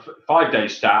kind of 5 day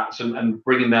stats and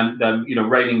bringing them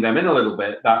reining them in a little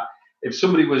bit, that if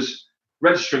somebody was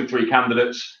registering 3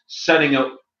 candidates, setting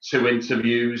up 2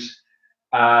 interviews,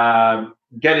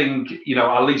 getting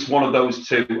at least one of those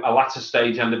to a latter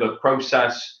stage end of a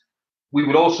process, we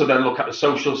would also then look at the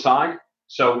social side.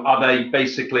 So are they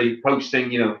basically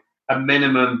posting a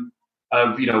minimum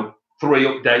of 3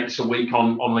 updates a week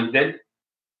on LinkedIn?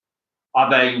 Are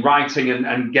they writing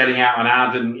and getting out an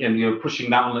ad and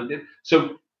pushing that on LinkedIn?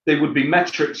 So there would be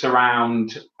metrics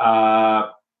around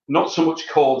not so much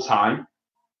call time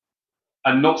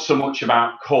and not so much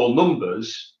about call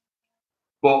numbers,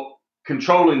 but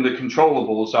controlling the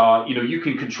controllables are, you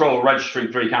can control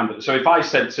registering 3 candidates. So if I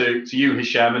said to you,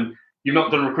 Hisham, and you've not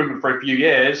done recruitment for a few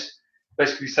years,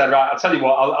 basically said, right, I'll tell you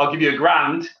what, I'll give you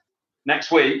 $1,000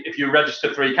 next week, if you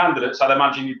register 3 candidates, I'd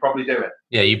imagine you'd probably do it.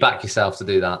 Yeah, you back yourself to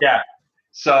do that. Yeah.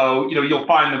 So, you'll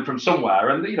find them from somewhere.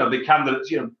 And, the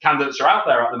candidates are out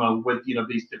there at the moment with,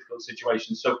 these difficult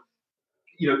situations. So,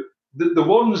 the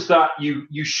ones that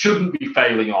you shouldn't be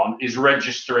failing on is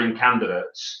registering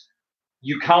candidates.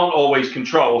 You can't always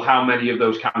control how many of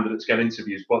those candidates get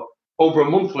interviews, but over a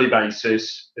monthly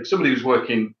basis, if somebody was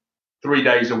working 3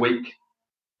 days a week,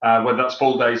 whether that's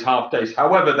full days, half days,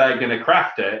 however they're going to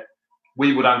craft it,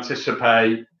 we would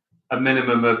anticipate a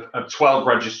minimum of 12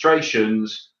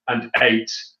 registrations and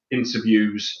 8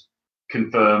 interviews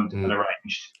confirmed and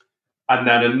arranged. And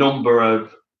then a number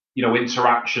of,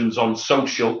 interactions on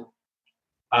social,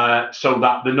 so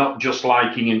that they're not just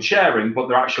liking and sharing, but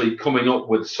they're actually coming up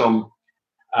with some,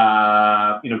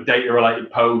 data-related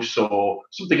posts or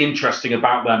something interesting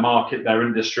about their market, their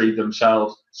industry,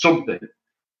 themselves, something.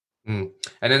 And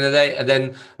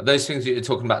then are those things that you're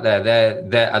talking about there,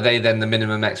 are they then the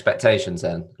minimum expectations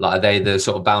then? Like, are they the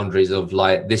sort of boundaries of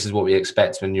like, this is what we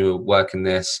expect when you're working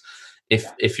this?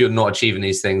 If you're not achieving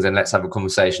these things, then let's have a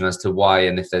conversation as to why,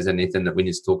 and if there's anything that we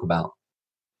need to talk about.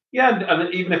 Yeah,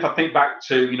 and even if I think back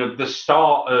to, the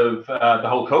start of the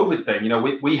whole COVID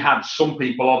thing, we had some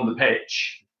people on the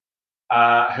pitch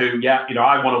who,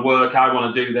 I want to work, I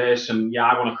want to do this, and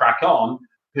I want to crack on,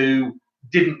 who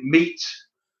didn't meet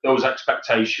those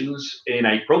expectations in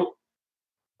April.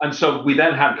 And so we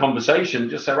then had conversation,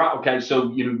 just say, right, okay,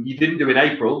 so you didn't do in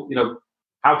April,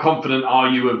 how confident are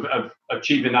you of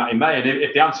achieving that in May? And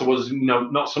if the answer was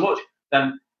not so much,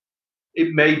 then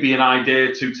it may be an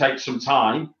idea to take some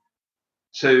time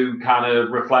to kind of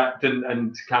reflect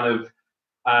and kind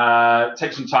of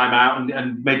take some time out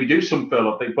and maybe do some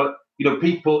furlough thing. But if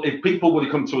people would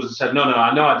have come to us and said, no,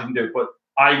 I know I didn't do it, but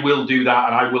I will do that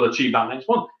and I will achieve that next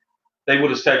month, they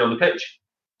would have stayed on the pitch.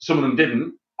 Some of them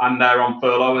didn't, and they're on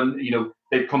furlough, and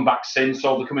they've come back since,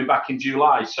 or they're coming back in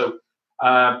July. So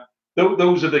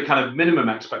those are the kind of minimum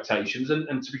expectations.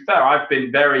 And to be fair, I've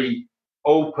been very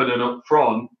open and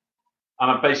upfront,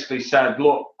 and I've basically said,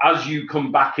 look, as you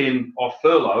come back in off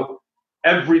furlough,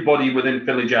 everybody within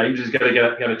Finley James is going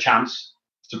to get a chance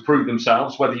to prove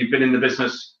themselves, whether you've been in the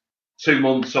business 2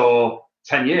 months or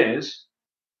 10 years.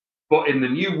 But in the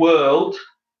new world,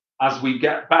 as we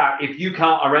get back, if you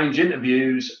can't arrange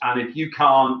interviews and if you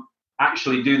can't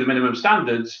actually do the minimum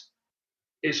standards,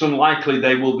 it's unlikely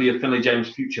they will be a Finley James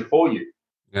future for you.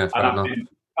 Yeah, and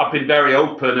I've been very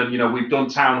open, and we've done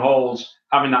town halls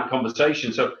having that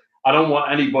conversation. So I don't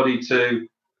want anybody to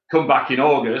come back in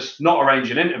August, not arrange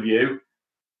an interview,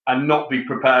 and not be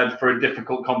prepared for a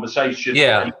difficult conversation.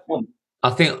 Yeah. I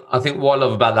think what I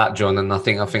love about that, John, and I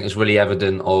think it's really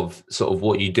evident of sort of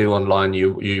what you do online.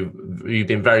 You've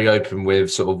been very open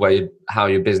with sort of how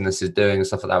your business is doing and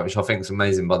stuff like that, which I think is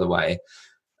amazing, by the way.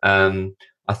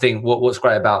 I think what's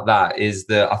great about that is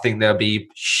that I think there'll be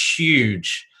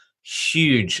huge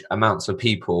amounts of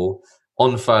people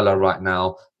on furlough right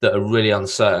now that are really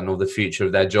uncertain of the future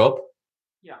of their job.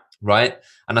 Yeah. Right.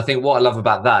 And I think what I love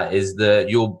about that is that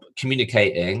you're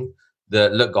communicating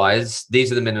that, look, guys,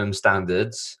 these are the minimum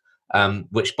standards,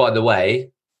 which, by the way,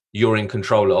 you're in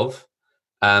control of.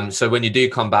 So when you do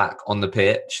come back on the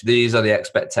pitch, these are the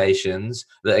expectations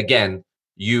that, again,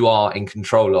 you are in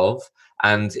control of.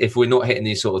 And if we're not hitting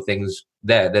these sort of things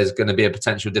there's going to be a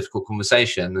potential difficult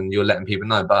conversation, and you're letting people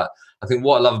know. But I think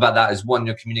what I love about that is, one,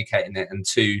 you're communicating it, and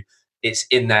two, it's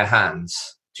in their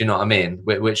hands. Do you know what I mean?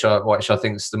 Which I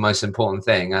think is the most important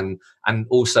thing, and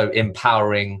also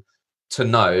empowering to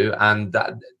know. And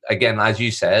that, again, as you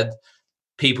said,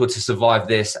 people to survive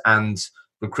this and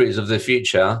recruiters of the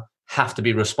future have to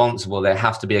be responsible. They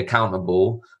have to be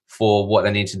accountable for what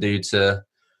they need to do to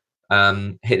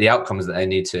hit the outcomes that they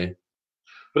need to.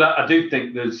 But I do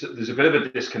think there's a bit of a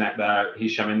disconnect there,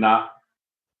 Hisham, in that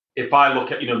if I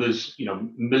look at, there's,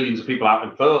 millions of people out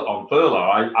on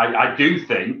furlough, I do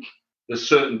think there's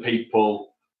certain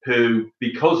people who,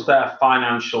 because their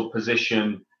financial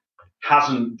position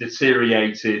hasn't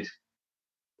deteriorated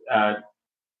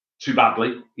too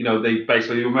badly, they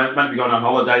basically were meant to be going on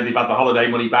holiday, they've had the holiday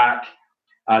money back,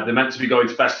 they're meant to be going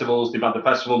to festivals, they've had the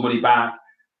festival money back,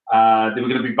 they were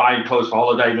going to be buying clothes for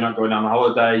holiday, they're not going on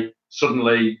holiday.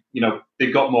 Suddenly,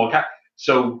 they've got more cash.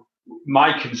 So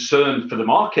my concern for the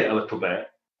market a little bit,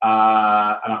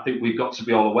 and I think we've got to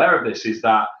be all aware of this, is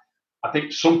that I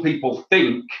think some people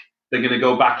think they're going to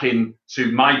go back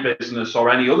into my business or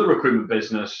any other recruitment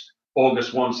business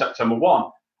August 1, September 1,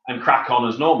 and crack on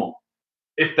as normal.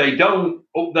 If they don't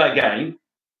up their game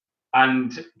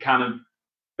and kind of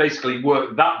basically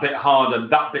work that bit harder,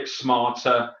 that bit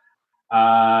smarter,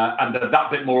 and that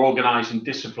bit more organized and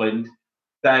disciplined,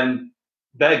 then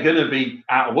they're going to be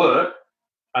out of work,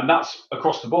 and that's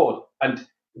across the board. And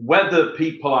whether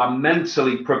people are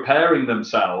mentally preparing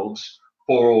themselves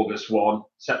for August 1,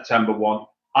 September 1,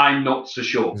 I'm not so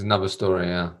sure. It's another story,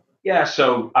 yeah. Yeah,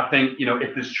 so I think,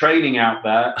 if there's training out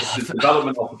there, if there's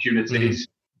development opportunities,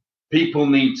 people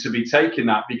need to be taking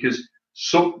that, because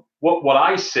what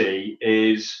I see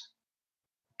is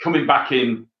coming back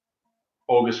in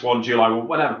August 1, July 1,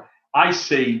 whatever, I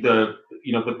see the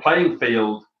playing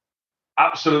field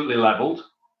absolutely leveled.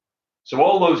 So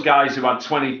all those guys who had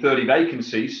 20, 30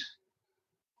 vacancies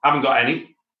haven't got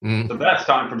any. So they're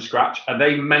starting from scratch. Are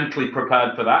they mentally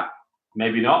prepared for that?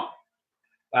 Maybe not.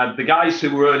 The guys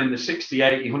who were earning the 60,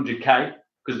 80, 100K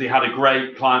because they had a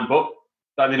great client book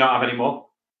that they don't have anymore,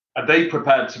 are they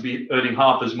prepared to be earning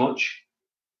half as much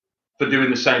for doing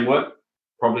the same work?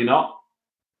 Probably not.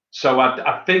 So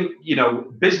I think,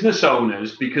 business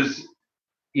owners, because,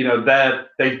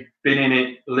 they've been in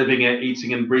it, living it,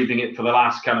 eating and breathing it for the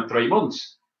last kind of 3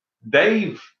 months,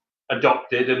 they've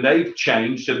adopted and they've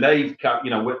changed, and they've,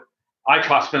 I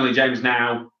class Finley James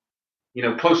now,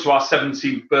 close to our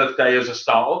 17th birthday as a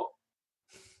startup.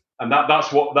 And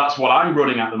that's what I'm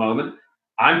running at the moment.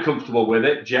 I'm comfortable with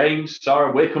it. James,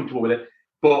 Sarah, we're comfortable with it.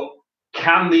 But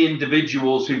can the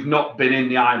individuals who've not been in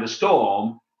the eye of the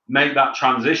storm make that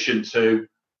transition to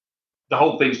the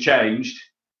whole thing's changed,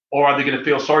 or are they going to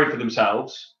feel sorry for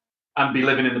themselves and be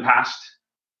living in the past?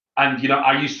 And,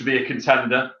 I used to be a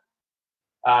contender.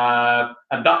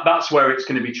 And that's where it's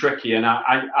going to be tricky. And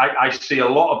I see a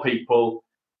lot of people,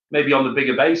 maybe on the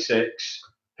bigger basics,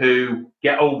 who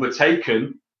get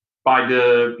overtaken by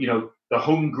the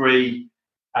hungry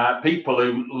people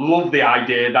who love the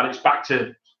idea that it's back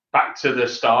to the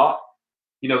start.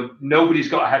 Nobody's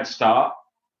got a head start.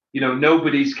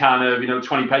 Nobody's kind of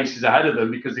 20 paces ahead of them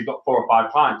because they've got 4 or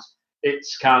 5 clients.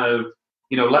 It's kind of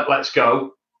let's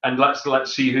go and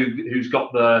let's see who's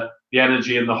got the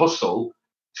energy and the hustle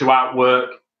to outwork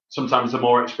sometimes the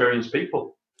more experienced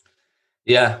people.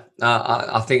 Yeah,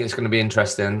 I think it's going to be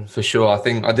interesting for sure. I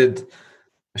think I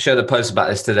shared a post about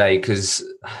this today because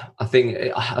I think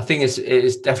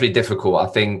it's definitely difficult. I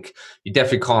think you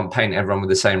definitely can't paint everyone with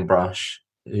the same brush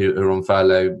who are on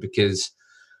furlough, because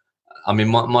I mean,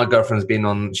 my girlfriend's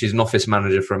been she's an office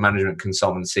manager for a management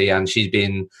consultancy, and she's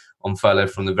been on furlough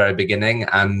from the very beginning.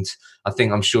 And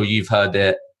I'm sure you've heard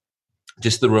it,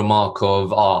 just the remark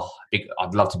of,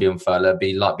 I'd love to be on furlough,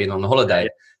 be like being on a holiday,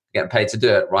 getting paid to do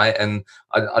it, right? And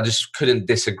I just couldn't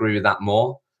disagree with that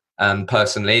more.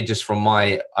 Personally, just from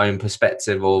my own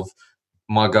perspective of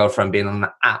my girlfriend being on an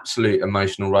absolute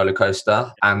emotional roller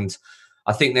coaster. And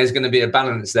I think there's going to be a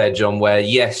balance there, John, where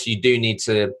yes, you do need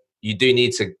to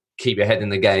keep your head in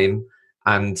the game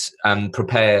and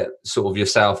prepare sort of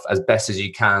yourself as best as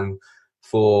you can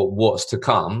for what's to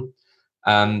come.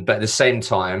 But at the same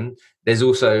time, there's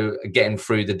also getting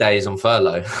through the days on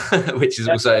furlough, which is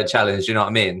also a challenge. You know what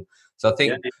I mean? So I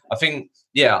think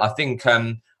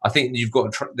you've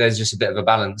got there's just a bit of a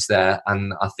balance there,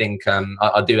 and I think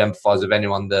I do empathise with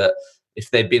anyone that if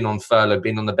they've been on furlough,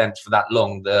 been on the bench for that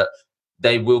long, that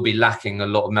they will be lacking a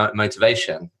lot of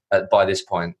motivation by this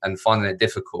point and finding it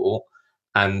difficult.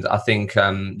 And I think,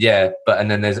 and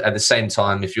then there's at the same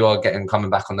time, if you are coming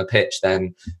back on the pitch,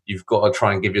 then you've got to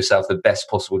try and give yourself the best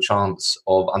possible chance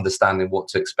of understanding what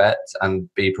to expect and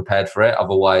be prepared for it.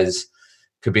 Otherwise,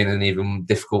 could be in an even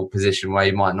difficult position where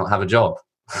you might not have a job.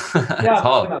 It's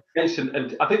hard.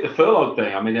 And I think the furlough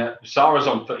thing, I mean, Sarah's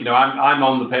on, I'm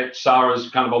on the pitch, Sarah's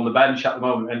kind of on the bench at the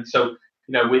moment. And so,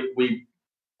 we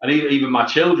and even my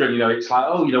children, it's like,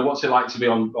 what's it like to be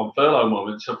on furlough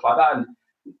moment, stuff like that. And,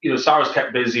 Sarah's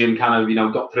kept busy and kind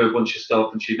of, got through a bunch of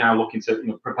stuff, and she's now looking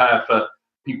to, prepare for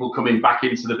people coming back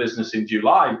into the business in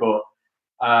July. But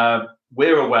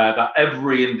we're aware that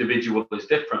every individual is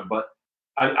different. But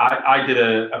I did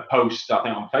a post, I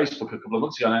think, on Facebook a couple of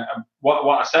months ago, and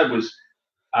what I said was,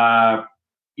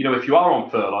 if you are on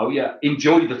furlough,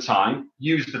 enjoy the time,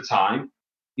 use the time,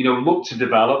 look to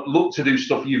develop, look to do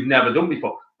stuff you've never done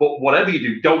before. But whatever you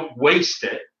do, don't waste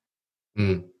it.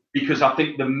 Because I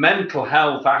think the mental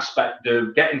health aspect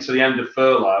of getting to the end of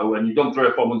furlough and you've done 3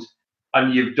 or 4 months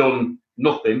and you've done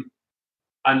nothing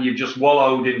and you've just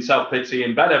wallowed in self-pity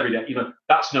in bed every day,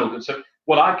 that's no good. So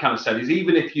what I kind of said is,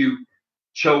 even if you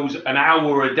chose an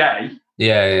hour a day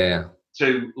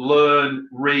to learn,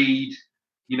 read,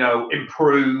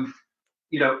 improve,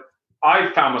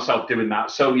 I found myself doing that.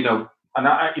 So, and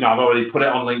I've already put it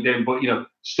on LinkedIn, but,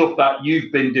 stuff that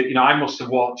you've been doing, I must have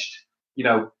watched,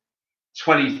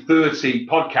 20, 30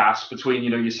 podcasts between,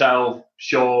 yourself,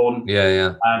 Sean,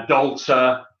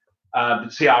 Dalter, the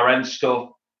TRN stuff.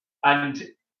 And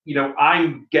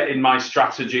I'm getting my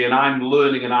strategy and I'm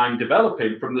learning and I'm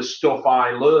developing from the stuff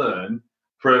I learn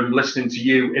from listening to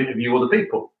you interview other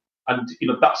people. And,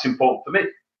 that's important for me.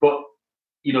 But,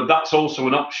 that's also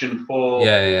an option for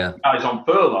guys on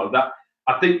furlough that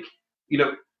I think,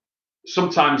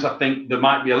 sometimes I think there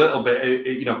might be a little bit,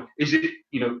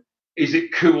 is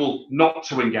it cool not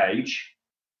to engage?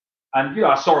 And,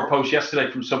 I saw a post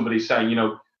yesterday from somebody saying,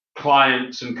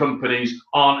 clients and companies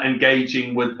aren't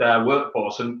engaging with their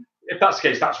workforce. And if that's the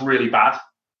case, that's really bad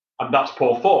and that's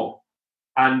poor form.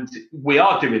 And we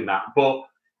are doing that, but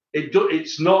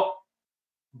it's not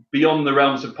beyond the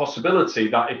realms of possibility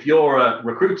that if you're a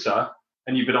recruiter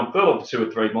and you've been on furlough for 2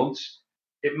 or 3 months,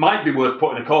 it might be worth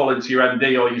putting a call into your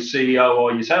MD or your CEO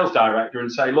or your sales director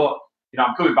and say, look,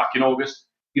 I'm coming back in August.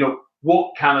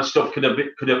 What kind of stuff should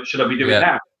I be doing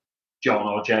now, John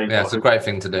or James? Yeah, it's a great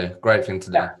thing to do. Great thing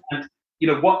to do.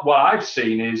 And what I've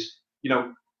seen is,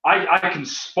 I can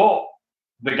spot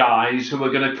the guys who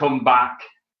are going to come back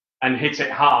and hit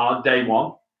it hard day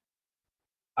one.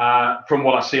 From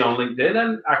what I see on LinkedIn,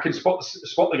 and I can spot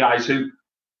the guys who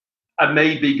are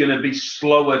maybe going to be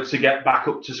slower to get back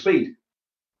up to speed.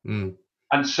 And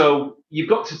so you've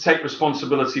got to take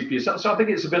responsibility for yourself. So I think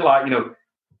it's a bit like,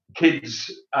 kids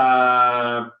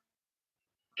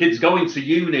going to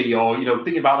uni or,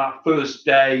 thinking about that first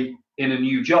day in a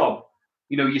new job.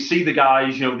 You see the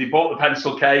guys, they bought the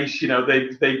pencil case,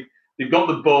 they've got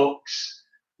the books,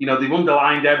 they've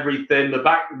underlined everything,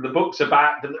 the books are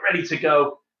back, they're ready to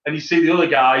go. And you see the other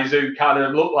guys who kind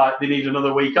of look like they need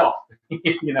another week off,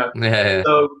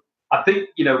 So I think,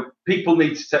 people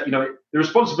need to take, the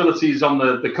responsibility is on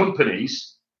the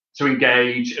companies to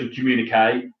engage and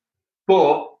communicate.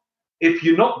 But if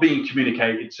you're not being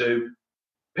communicated to,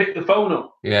 pick the phone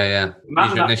up. Use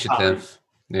your initiative.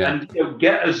 And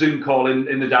get a Zoom call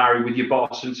in the diary with your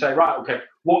boss and say, right, okay,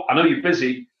 I know you're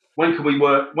busy. When can we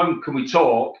work? When can we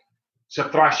talk to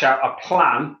thrash out a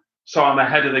plan so I'm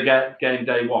ahead of the game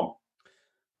day one?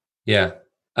 Yeah.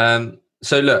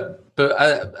 So look, but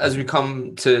as we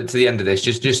come to the end of this,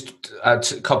 just a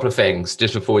couple of things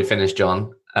just before we finish,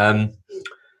 John.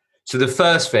 So the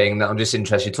first thing that I'm just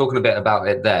interested, talking a bit about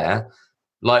it there,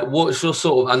 like what's your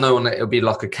sort of, I know it'll be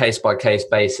like a case by case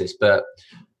basis, but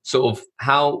sort of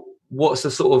what's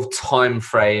the sort of time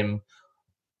frame?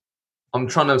 I'm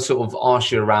trying to sort of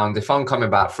ask you around, if I'm coming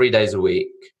back 3 days a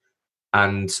week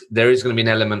and there is going to be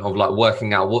an element of like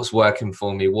working out what's working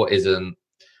for me, what isn't.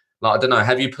 Like, I don't know,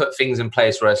 have you put things in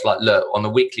place where it's like, look, on a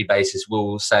weekly basis,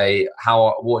 we'll say,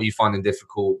 what are you finding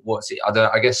difficult?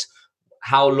 I guess,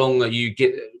 how long are you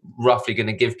roughly going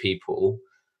to give people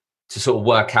to sort of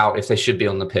work out if they should be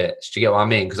on the pitch? Do you get what I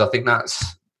mean? Because I think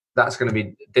that's going to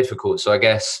be difficult. So I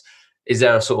guess, is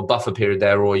there a sort of buffer period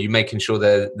there, or are you making sure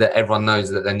that everyone knows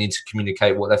that they need to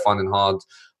communicate what they're finding hard,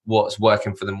 what's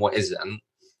working for them, what isn't,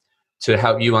 to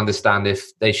help you understand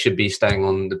if they should be staying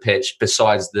on the pitch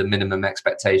besides the minimum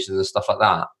expectations and stuff like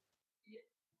that?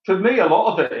 For me, a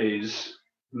lot of it is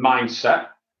mindset.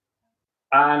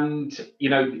 And,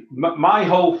 my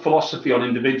whole philosophy on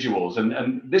individuals,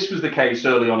 and this was the case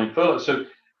early on in furlough. So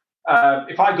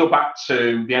if I go back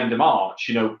to the end of March,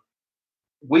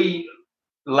 we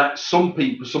let some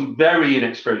people, some very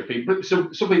inexperienced people,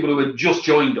 some people who had just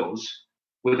joined us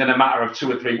within a matter of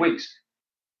 2 or 3 weeks.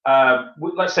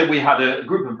 Let's say we had a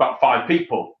group of about 5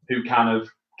 people who kind of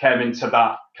came into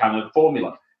that kind of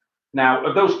formula. Now,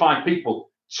 of those 5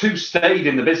 people, 2 stayed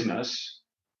in the business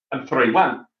and 3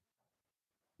 went.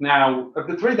 Now, of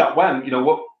the 3 that went, 1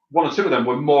 or 2 of them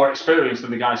were more experienced than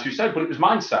the guys who stayed, but it was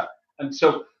mindset. And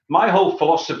so my whole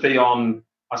philosophy on,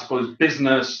 I suppose,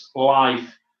 business,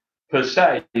 life per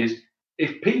se is,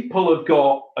 if people have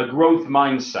got a growth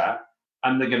mindset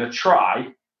and they're going to try,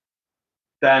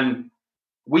 then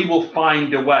we will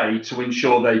find a way to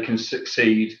ensure they can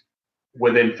succeed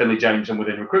within Finley James and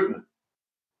within recruitment.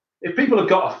 If people have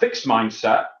got a fixed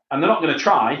mindset and they're not going to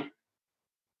try,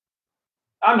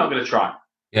 I'm not going to try.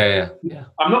 Yeah.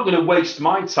 I'm not going to waste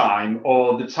my time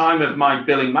or the time of my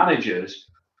billing managers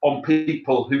on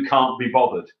people who can't be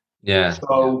bothered. Yeah.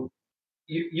 So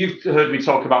you've heard me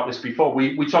talk about this before.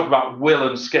 We talk about will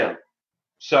and skill.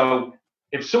 So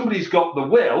if somebody's got the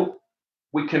will,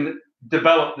 we can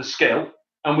develop the skill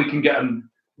and we can get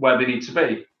them where they need to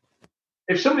be.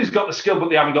 If somebody's got the skill but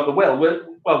they haven't got the will,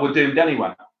 we're doomed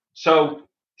anyway. So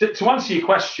to answer your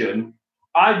question,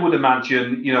 I would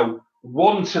imagine,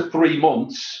 1 to 3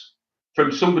 months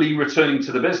from somebody returning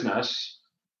to the business,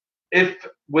 if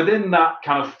within that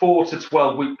kind of 4 to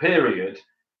 12 week period,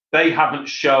 they haven't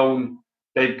shown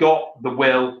they've got the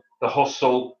will, the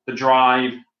hustle, the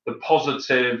drive, the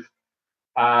positive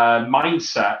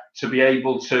mindset to be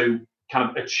able to kind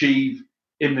of achieve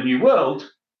in the new world,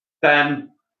 then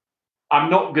I'm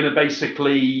not going to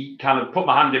basically kind of put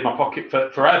my hand in my pocket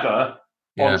forever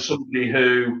on somebody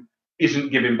who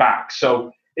isn't giving back.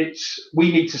 So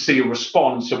we need to see a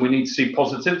response and we need to see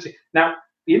positivity. Now,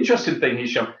 the interesting thing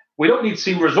is, Sean, we don't need to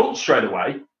see results straight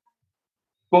away,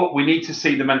 but we need to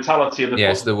see the mentality of the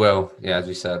yes, the will. Yeah, as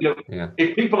you said.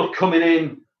 If people are coming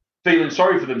in feeling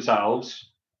sorry for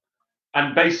themselves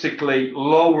and basically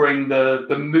lowering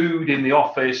the mood in the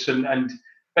office and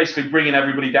basically bringing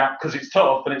everybody down because it's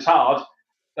tough and it's hard,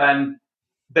 then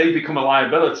they become a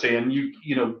liability. And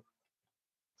you know,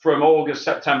 from August,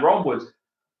 September onwards,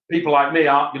 people like me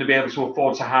aren't going to be able to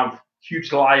afford to have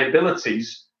huge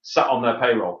liabilities sat on their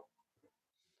payroll.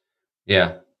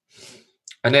 Yeah.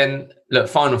 And then, look,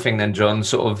 final thing then, John,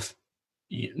 sort of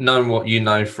knowing what you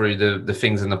know through the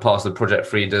things in the past of Project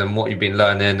Freedom, what you've been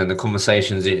learning and the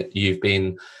conversations you've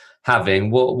been having,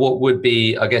 what would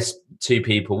be, I guess, two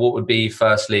people, what would be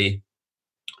firstly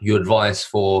your advice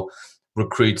for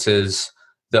recruiters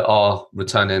that are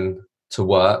returning to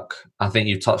work? I think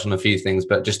you've touched on a few things,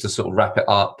 but just to sort of wrap it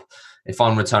up, if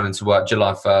I'm returning to work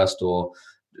July 1st or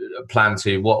plan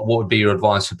to, what would be your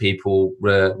advice for people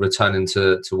returning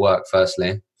to work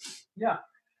firstly? Yeah.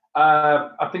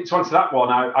 I think to answer that one,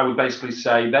 I would basically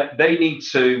say that they need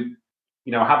to,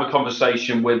 you know, have a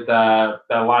conversation with their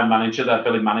line manager, their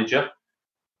billing manager,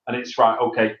 and it's right.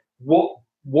 Okay,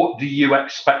 what do you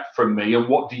expect from me, and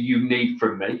what do you need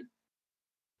from me,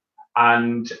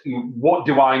 and what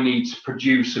do I need to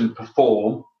produce and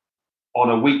perform on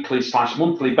a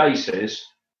weekly/monthly basis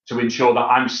to ensure that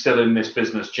I'm still in this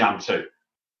business Jan 2.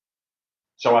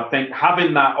 So I think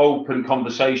having that open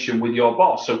conversation with your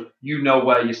boss, so you know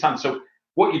where you stand. So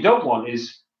what you don't want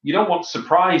is, you don't want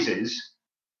surprises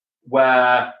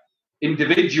where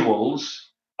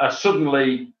individuals are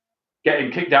suddenly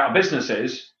getting kicked out of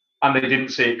businesses and they didn't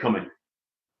see it coming.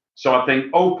 So I think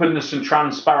openness and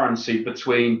transparency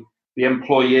between the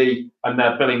employee and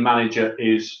their billing manager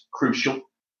is crucial.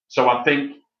 So I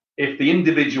think if the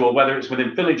individual, whether it's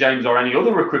within Philly James or any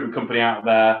other recruitment company out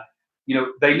there, you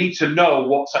know, they need to know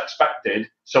what's expected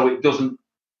so it doesn't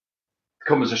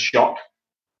come as a shock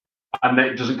and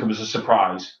it doesn't come as a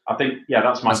surprise. I think,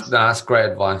 that's great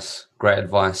advice. Great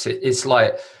advice. It's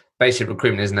like basic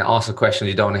recruitment, isn't it? Ask a question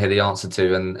you don't want to hear the answer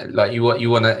to, and like you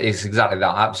want to. It's exactly that.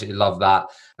 I absolutely love that.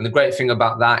 And the great thing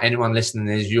about that, anyone listening,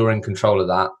 is you're in control of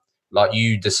that. Like,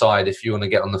 you decide if you want to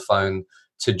get on the phone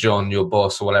to John, your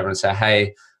boss or whatever, and say,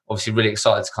 hey, obviously really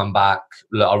excited to come back.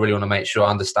 Look, I really want to make sure I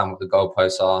understand what the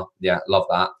goalposts are. Yeah, love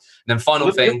that. And then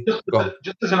final thing.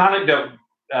 Just as an anecdote,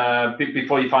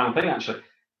 before your final thing, actually,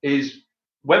 is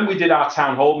when we did our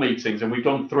town hall meetings, and we've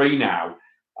done 3 now,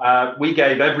 we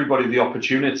gave everybody the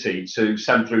opportunity to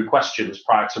send through questions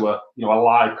prior to a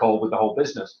live call with the whole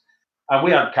business. And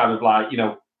we had kind of like,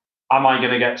 am I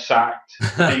going to get sacked?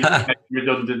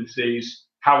 Redundancies?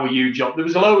 How are you, John? There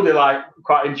was a load of like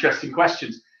quite interesting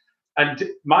questions. And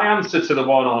my answer to the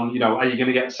one on, are you going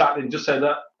to get sacked? And just say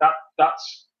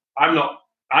that's I'm not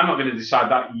going to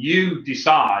decide that. You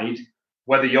decide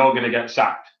whether you're going to get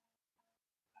sacked,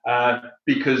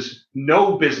 because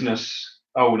no business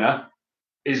owner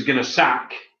is going to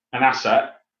sack an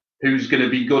asset who's going to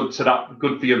be good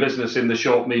for your business in the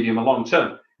short, medium, and long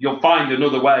term. You'll find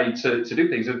another way to do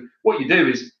things. And what you do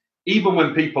is, even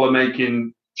when people are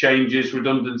making changes,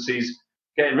 redundancies,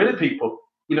 getting rid of people,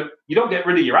 you don't get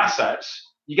rid of your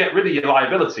assets, you get rid of your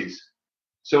liabilities.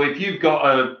 So if you've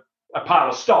got a pile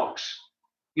of stocks,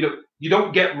 you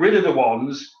don't get rid of the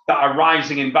ones that are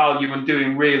rising in value and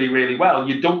doing really, really well.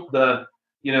 You dump the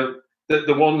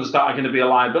ones that are going to be a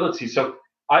liability. So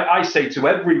I say to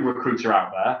every recruiter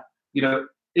out there,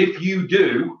 if you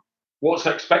do what's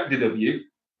expected of you,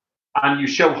 and you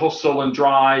show hustle and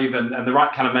drive and the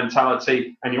right kind of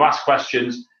mentality, and you ask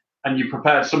questions, and you're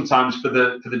prepared sometimes for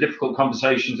the difficult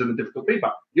conversations and the difficult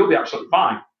feedback, you'll be absolutely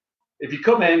fine. If you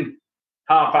come in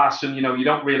half-assed and you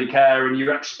don't really care and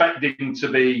you're expecting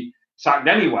to be sacked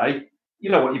anyway,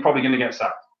 you know what, you're probably going to get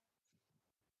sacked.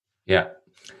 Yeah.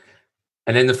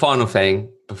 And then the final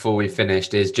thing before we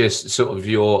finished is just sort of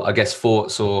your, I guess,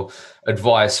 thoughts or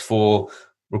advice for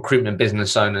recruitment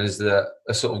business owners that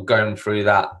are sort of going through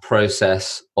that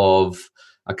process of,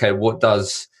 okay, what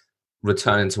does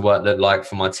returning to work look like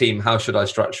for my team? How should I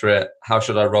structure it? How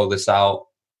should I roll this out?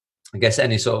 I guess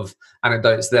any sort of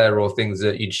anecdotes there or things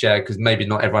that you'd share, because maybe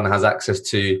not everyone has access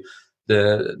to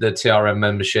the TRM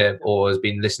membership or has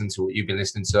been listening to what you've been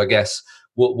listening to. I guess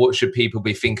what should people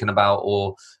be thinking about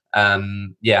or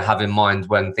have in mind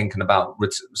when thinking about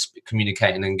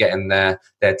communicating and getting their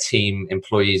team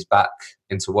employees back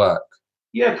into work?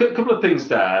 Yeah, a couple of things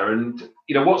there. And,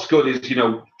 what's good is,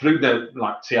 through the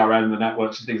like TRM, the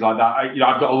networks and things like that,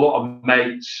 I've got a lot of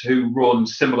mates who run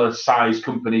similar size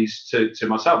companies to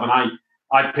myself, and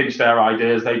I pinch their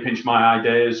ideas, they pinch my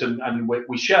ideas, and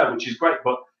we share, which is great.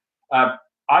 But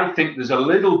I think there's a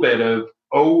little bit of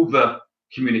over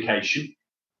communication.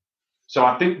 So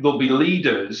I think there'll be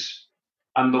leaders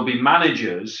and there'll be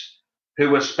managers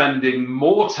who are spending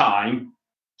more time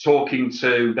talking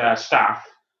to their staff,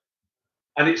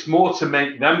 and it's more to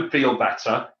make them feel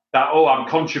better that, oh, I'm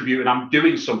contributing, I'm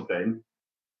doing something.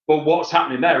 But what's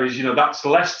happening there is, that's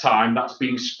less time that's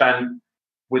being spent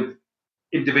with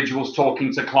individuals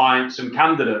talking to clients and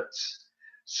candidates.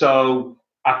 So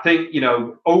I think,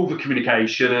 over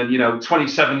communication and,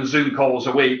 27 Zoom calls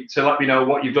a week to let me know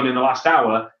what you've done in the last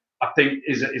hour, I think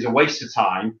is a waste of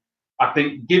time. I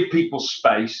think give people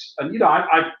space. And,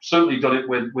 I've certainly done it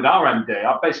with our MD.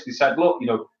 I've basically said, look,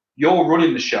 you're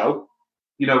running the show.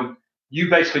 You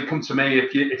basically come to me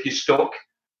if you're stuck,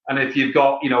 and if you've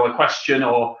got, a question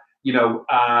or,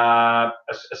 a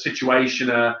situation,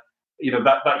 that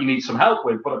you need some help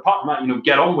with. But apart from that,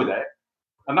 get on with it.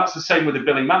 And that's the same with the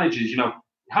billing managers.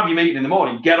 Have your meeting in the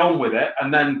morning, get on with it,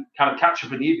 and then kind of catch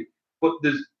up in the evening. But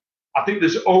I think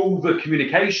there's over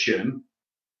communication,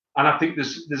 and I think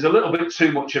there's a little bit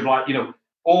too much of like,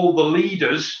 all the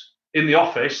leaders in the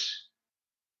office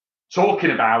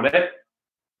talking about it.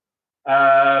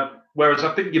 Whereas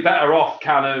I think you're better off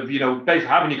kind of, basically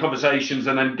having your conversations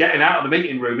and then getting out of the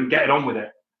meeting room and getting on with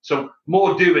it. So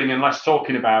more doing and less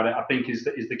talking about it, I think is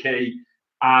the key.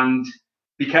 And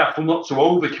be careful not to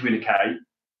over communicate,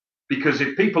 because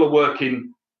if people are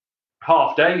working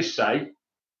half days, say,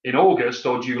 in August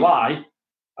or July,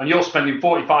 and you're spending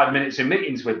 45 minutes in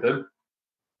meetings with them,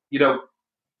 you're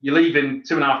leaving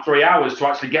 2.5, 3 hours to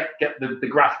actually get the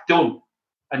graph done,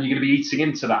 and you're going to be eating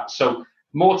into that. So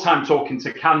more time talking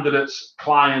to candidates,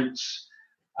 clients,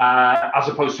 as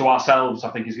opposed to ourselves, I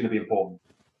think is going to be important.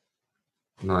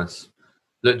 Nice.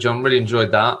 Look, John, really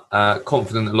enjoyed that.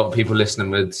 Confident a lot of people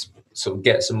listening would sort of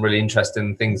get some really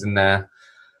interesting things in there.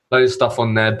 Loads of stuff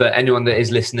on there. But anyone that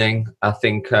is listening, I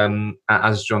think,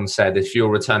 as John said, if you're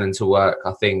returning to work,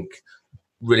 I think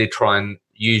really try and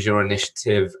use your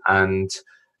initiative and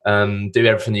do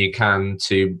everything you can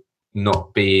to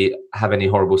not have any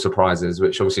horrible surprises,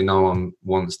 which obviously no one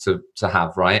wants to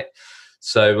have, right?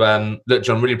 So look,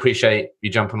 John, really appreciate you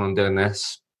jumping on doing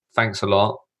this. Thanks a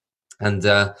lot, and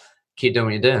keep doing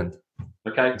what you're doing.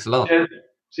 Okay, thanks a lot. Cheers.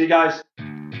 See you guys.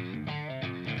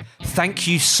 Thank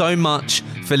you so much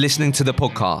for listening to the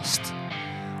podcast.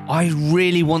 I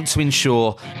really want to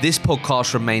ensure this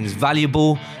podcast remains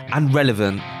valuable and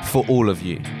relevant for all of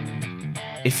you.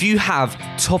 If you have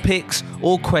topics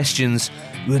or questions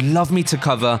you would love me to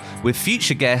cover with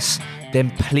future guests, then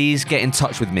please get in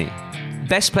touch with me.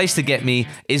 Best place to get me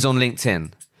is on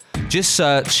LinkedIn. Just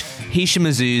search Hisham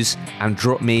Azuz and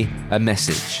drop me a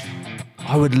message.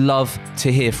 I would love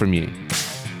to hear from you.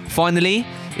 Finally,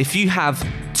 if you have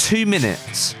 2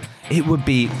 minutes, it would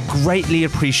be greatly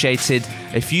appreciated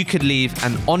if you could leave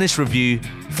an honest review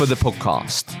for the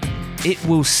podcast. It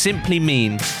will simply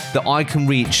mean that I can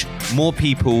reach more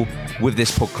people with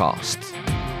this podcast.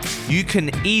 You can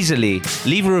easily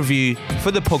leave a review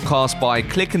for the podcast by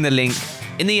clicking the link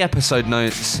in the episode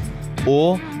notes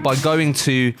or by going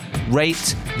to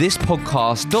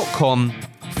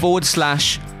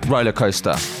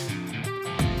ratethispodcast.com/rollercoaster.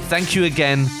 Thank you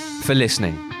again for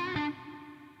listening.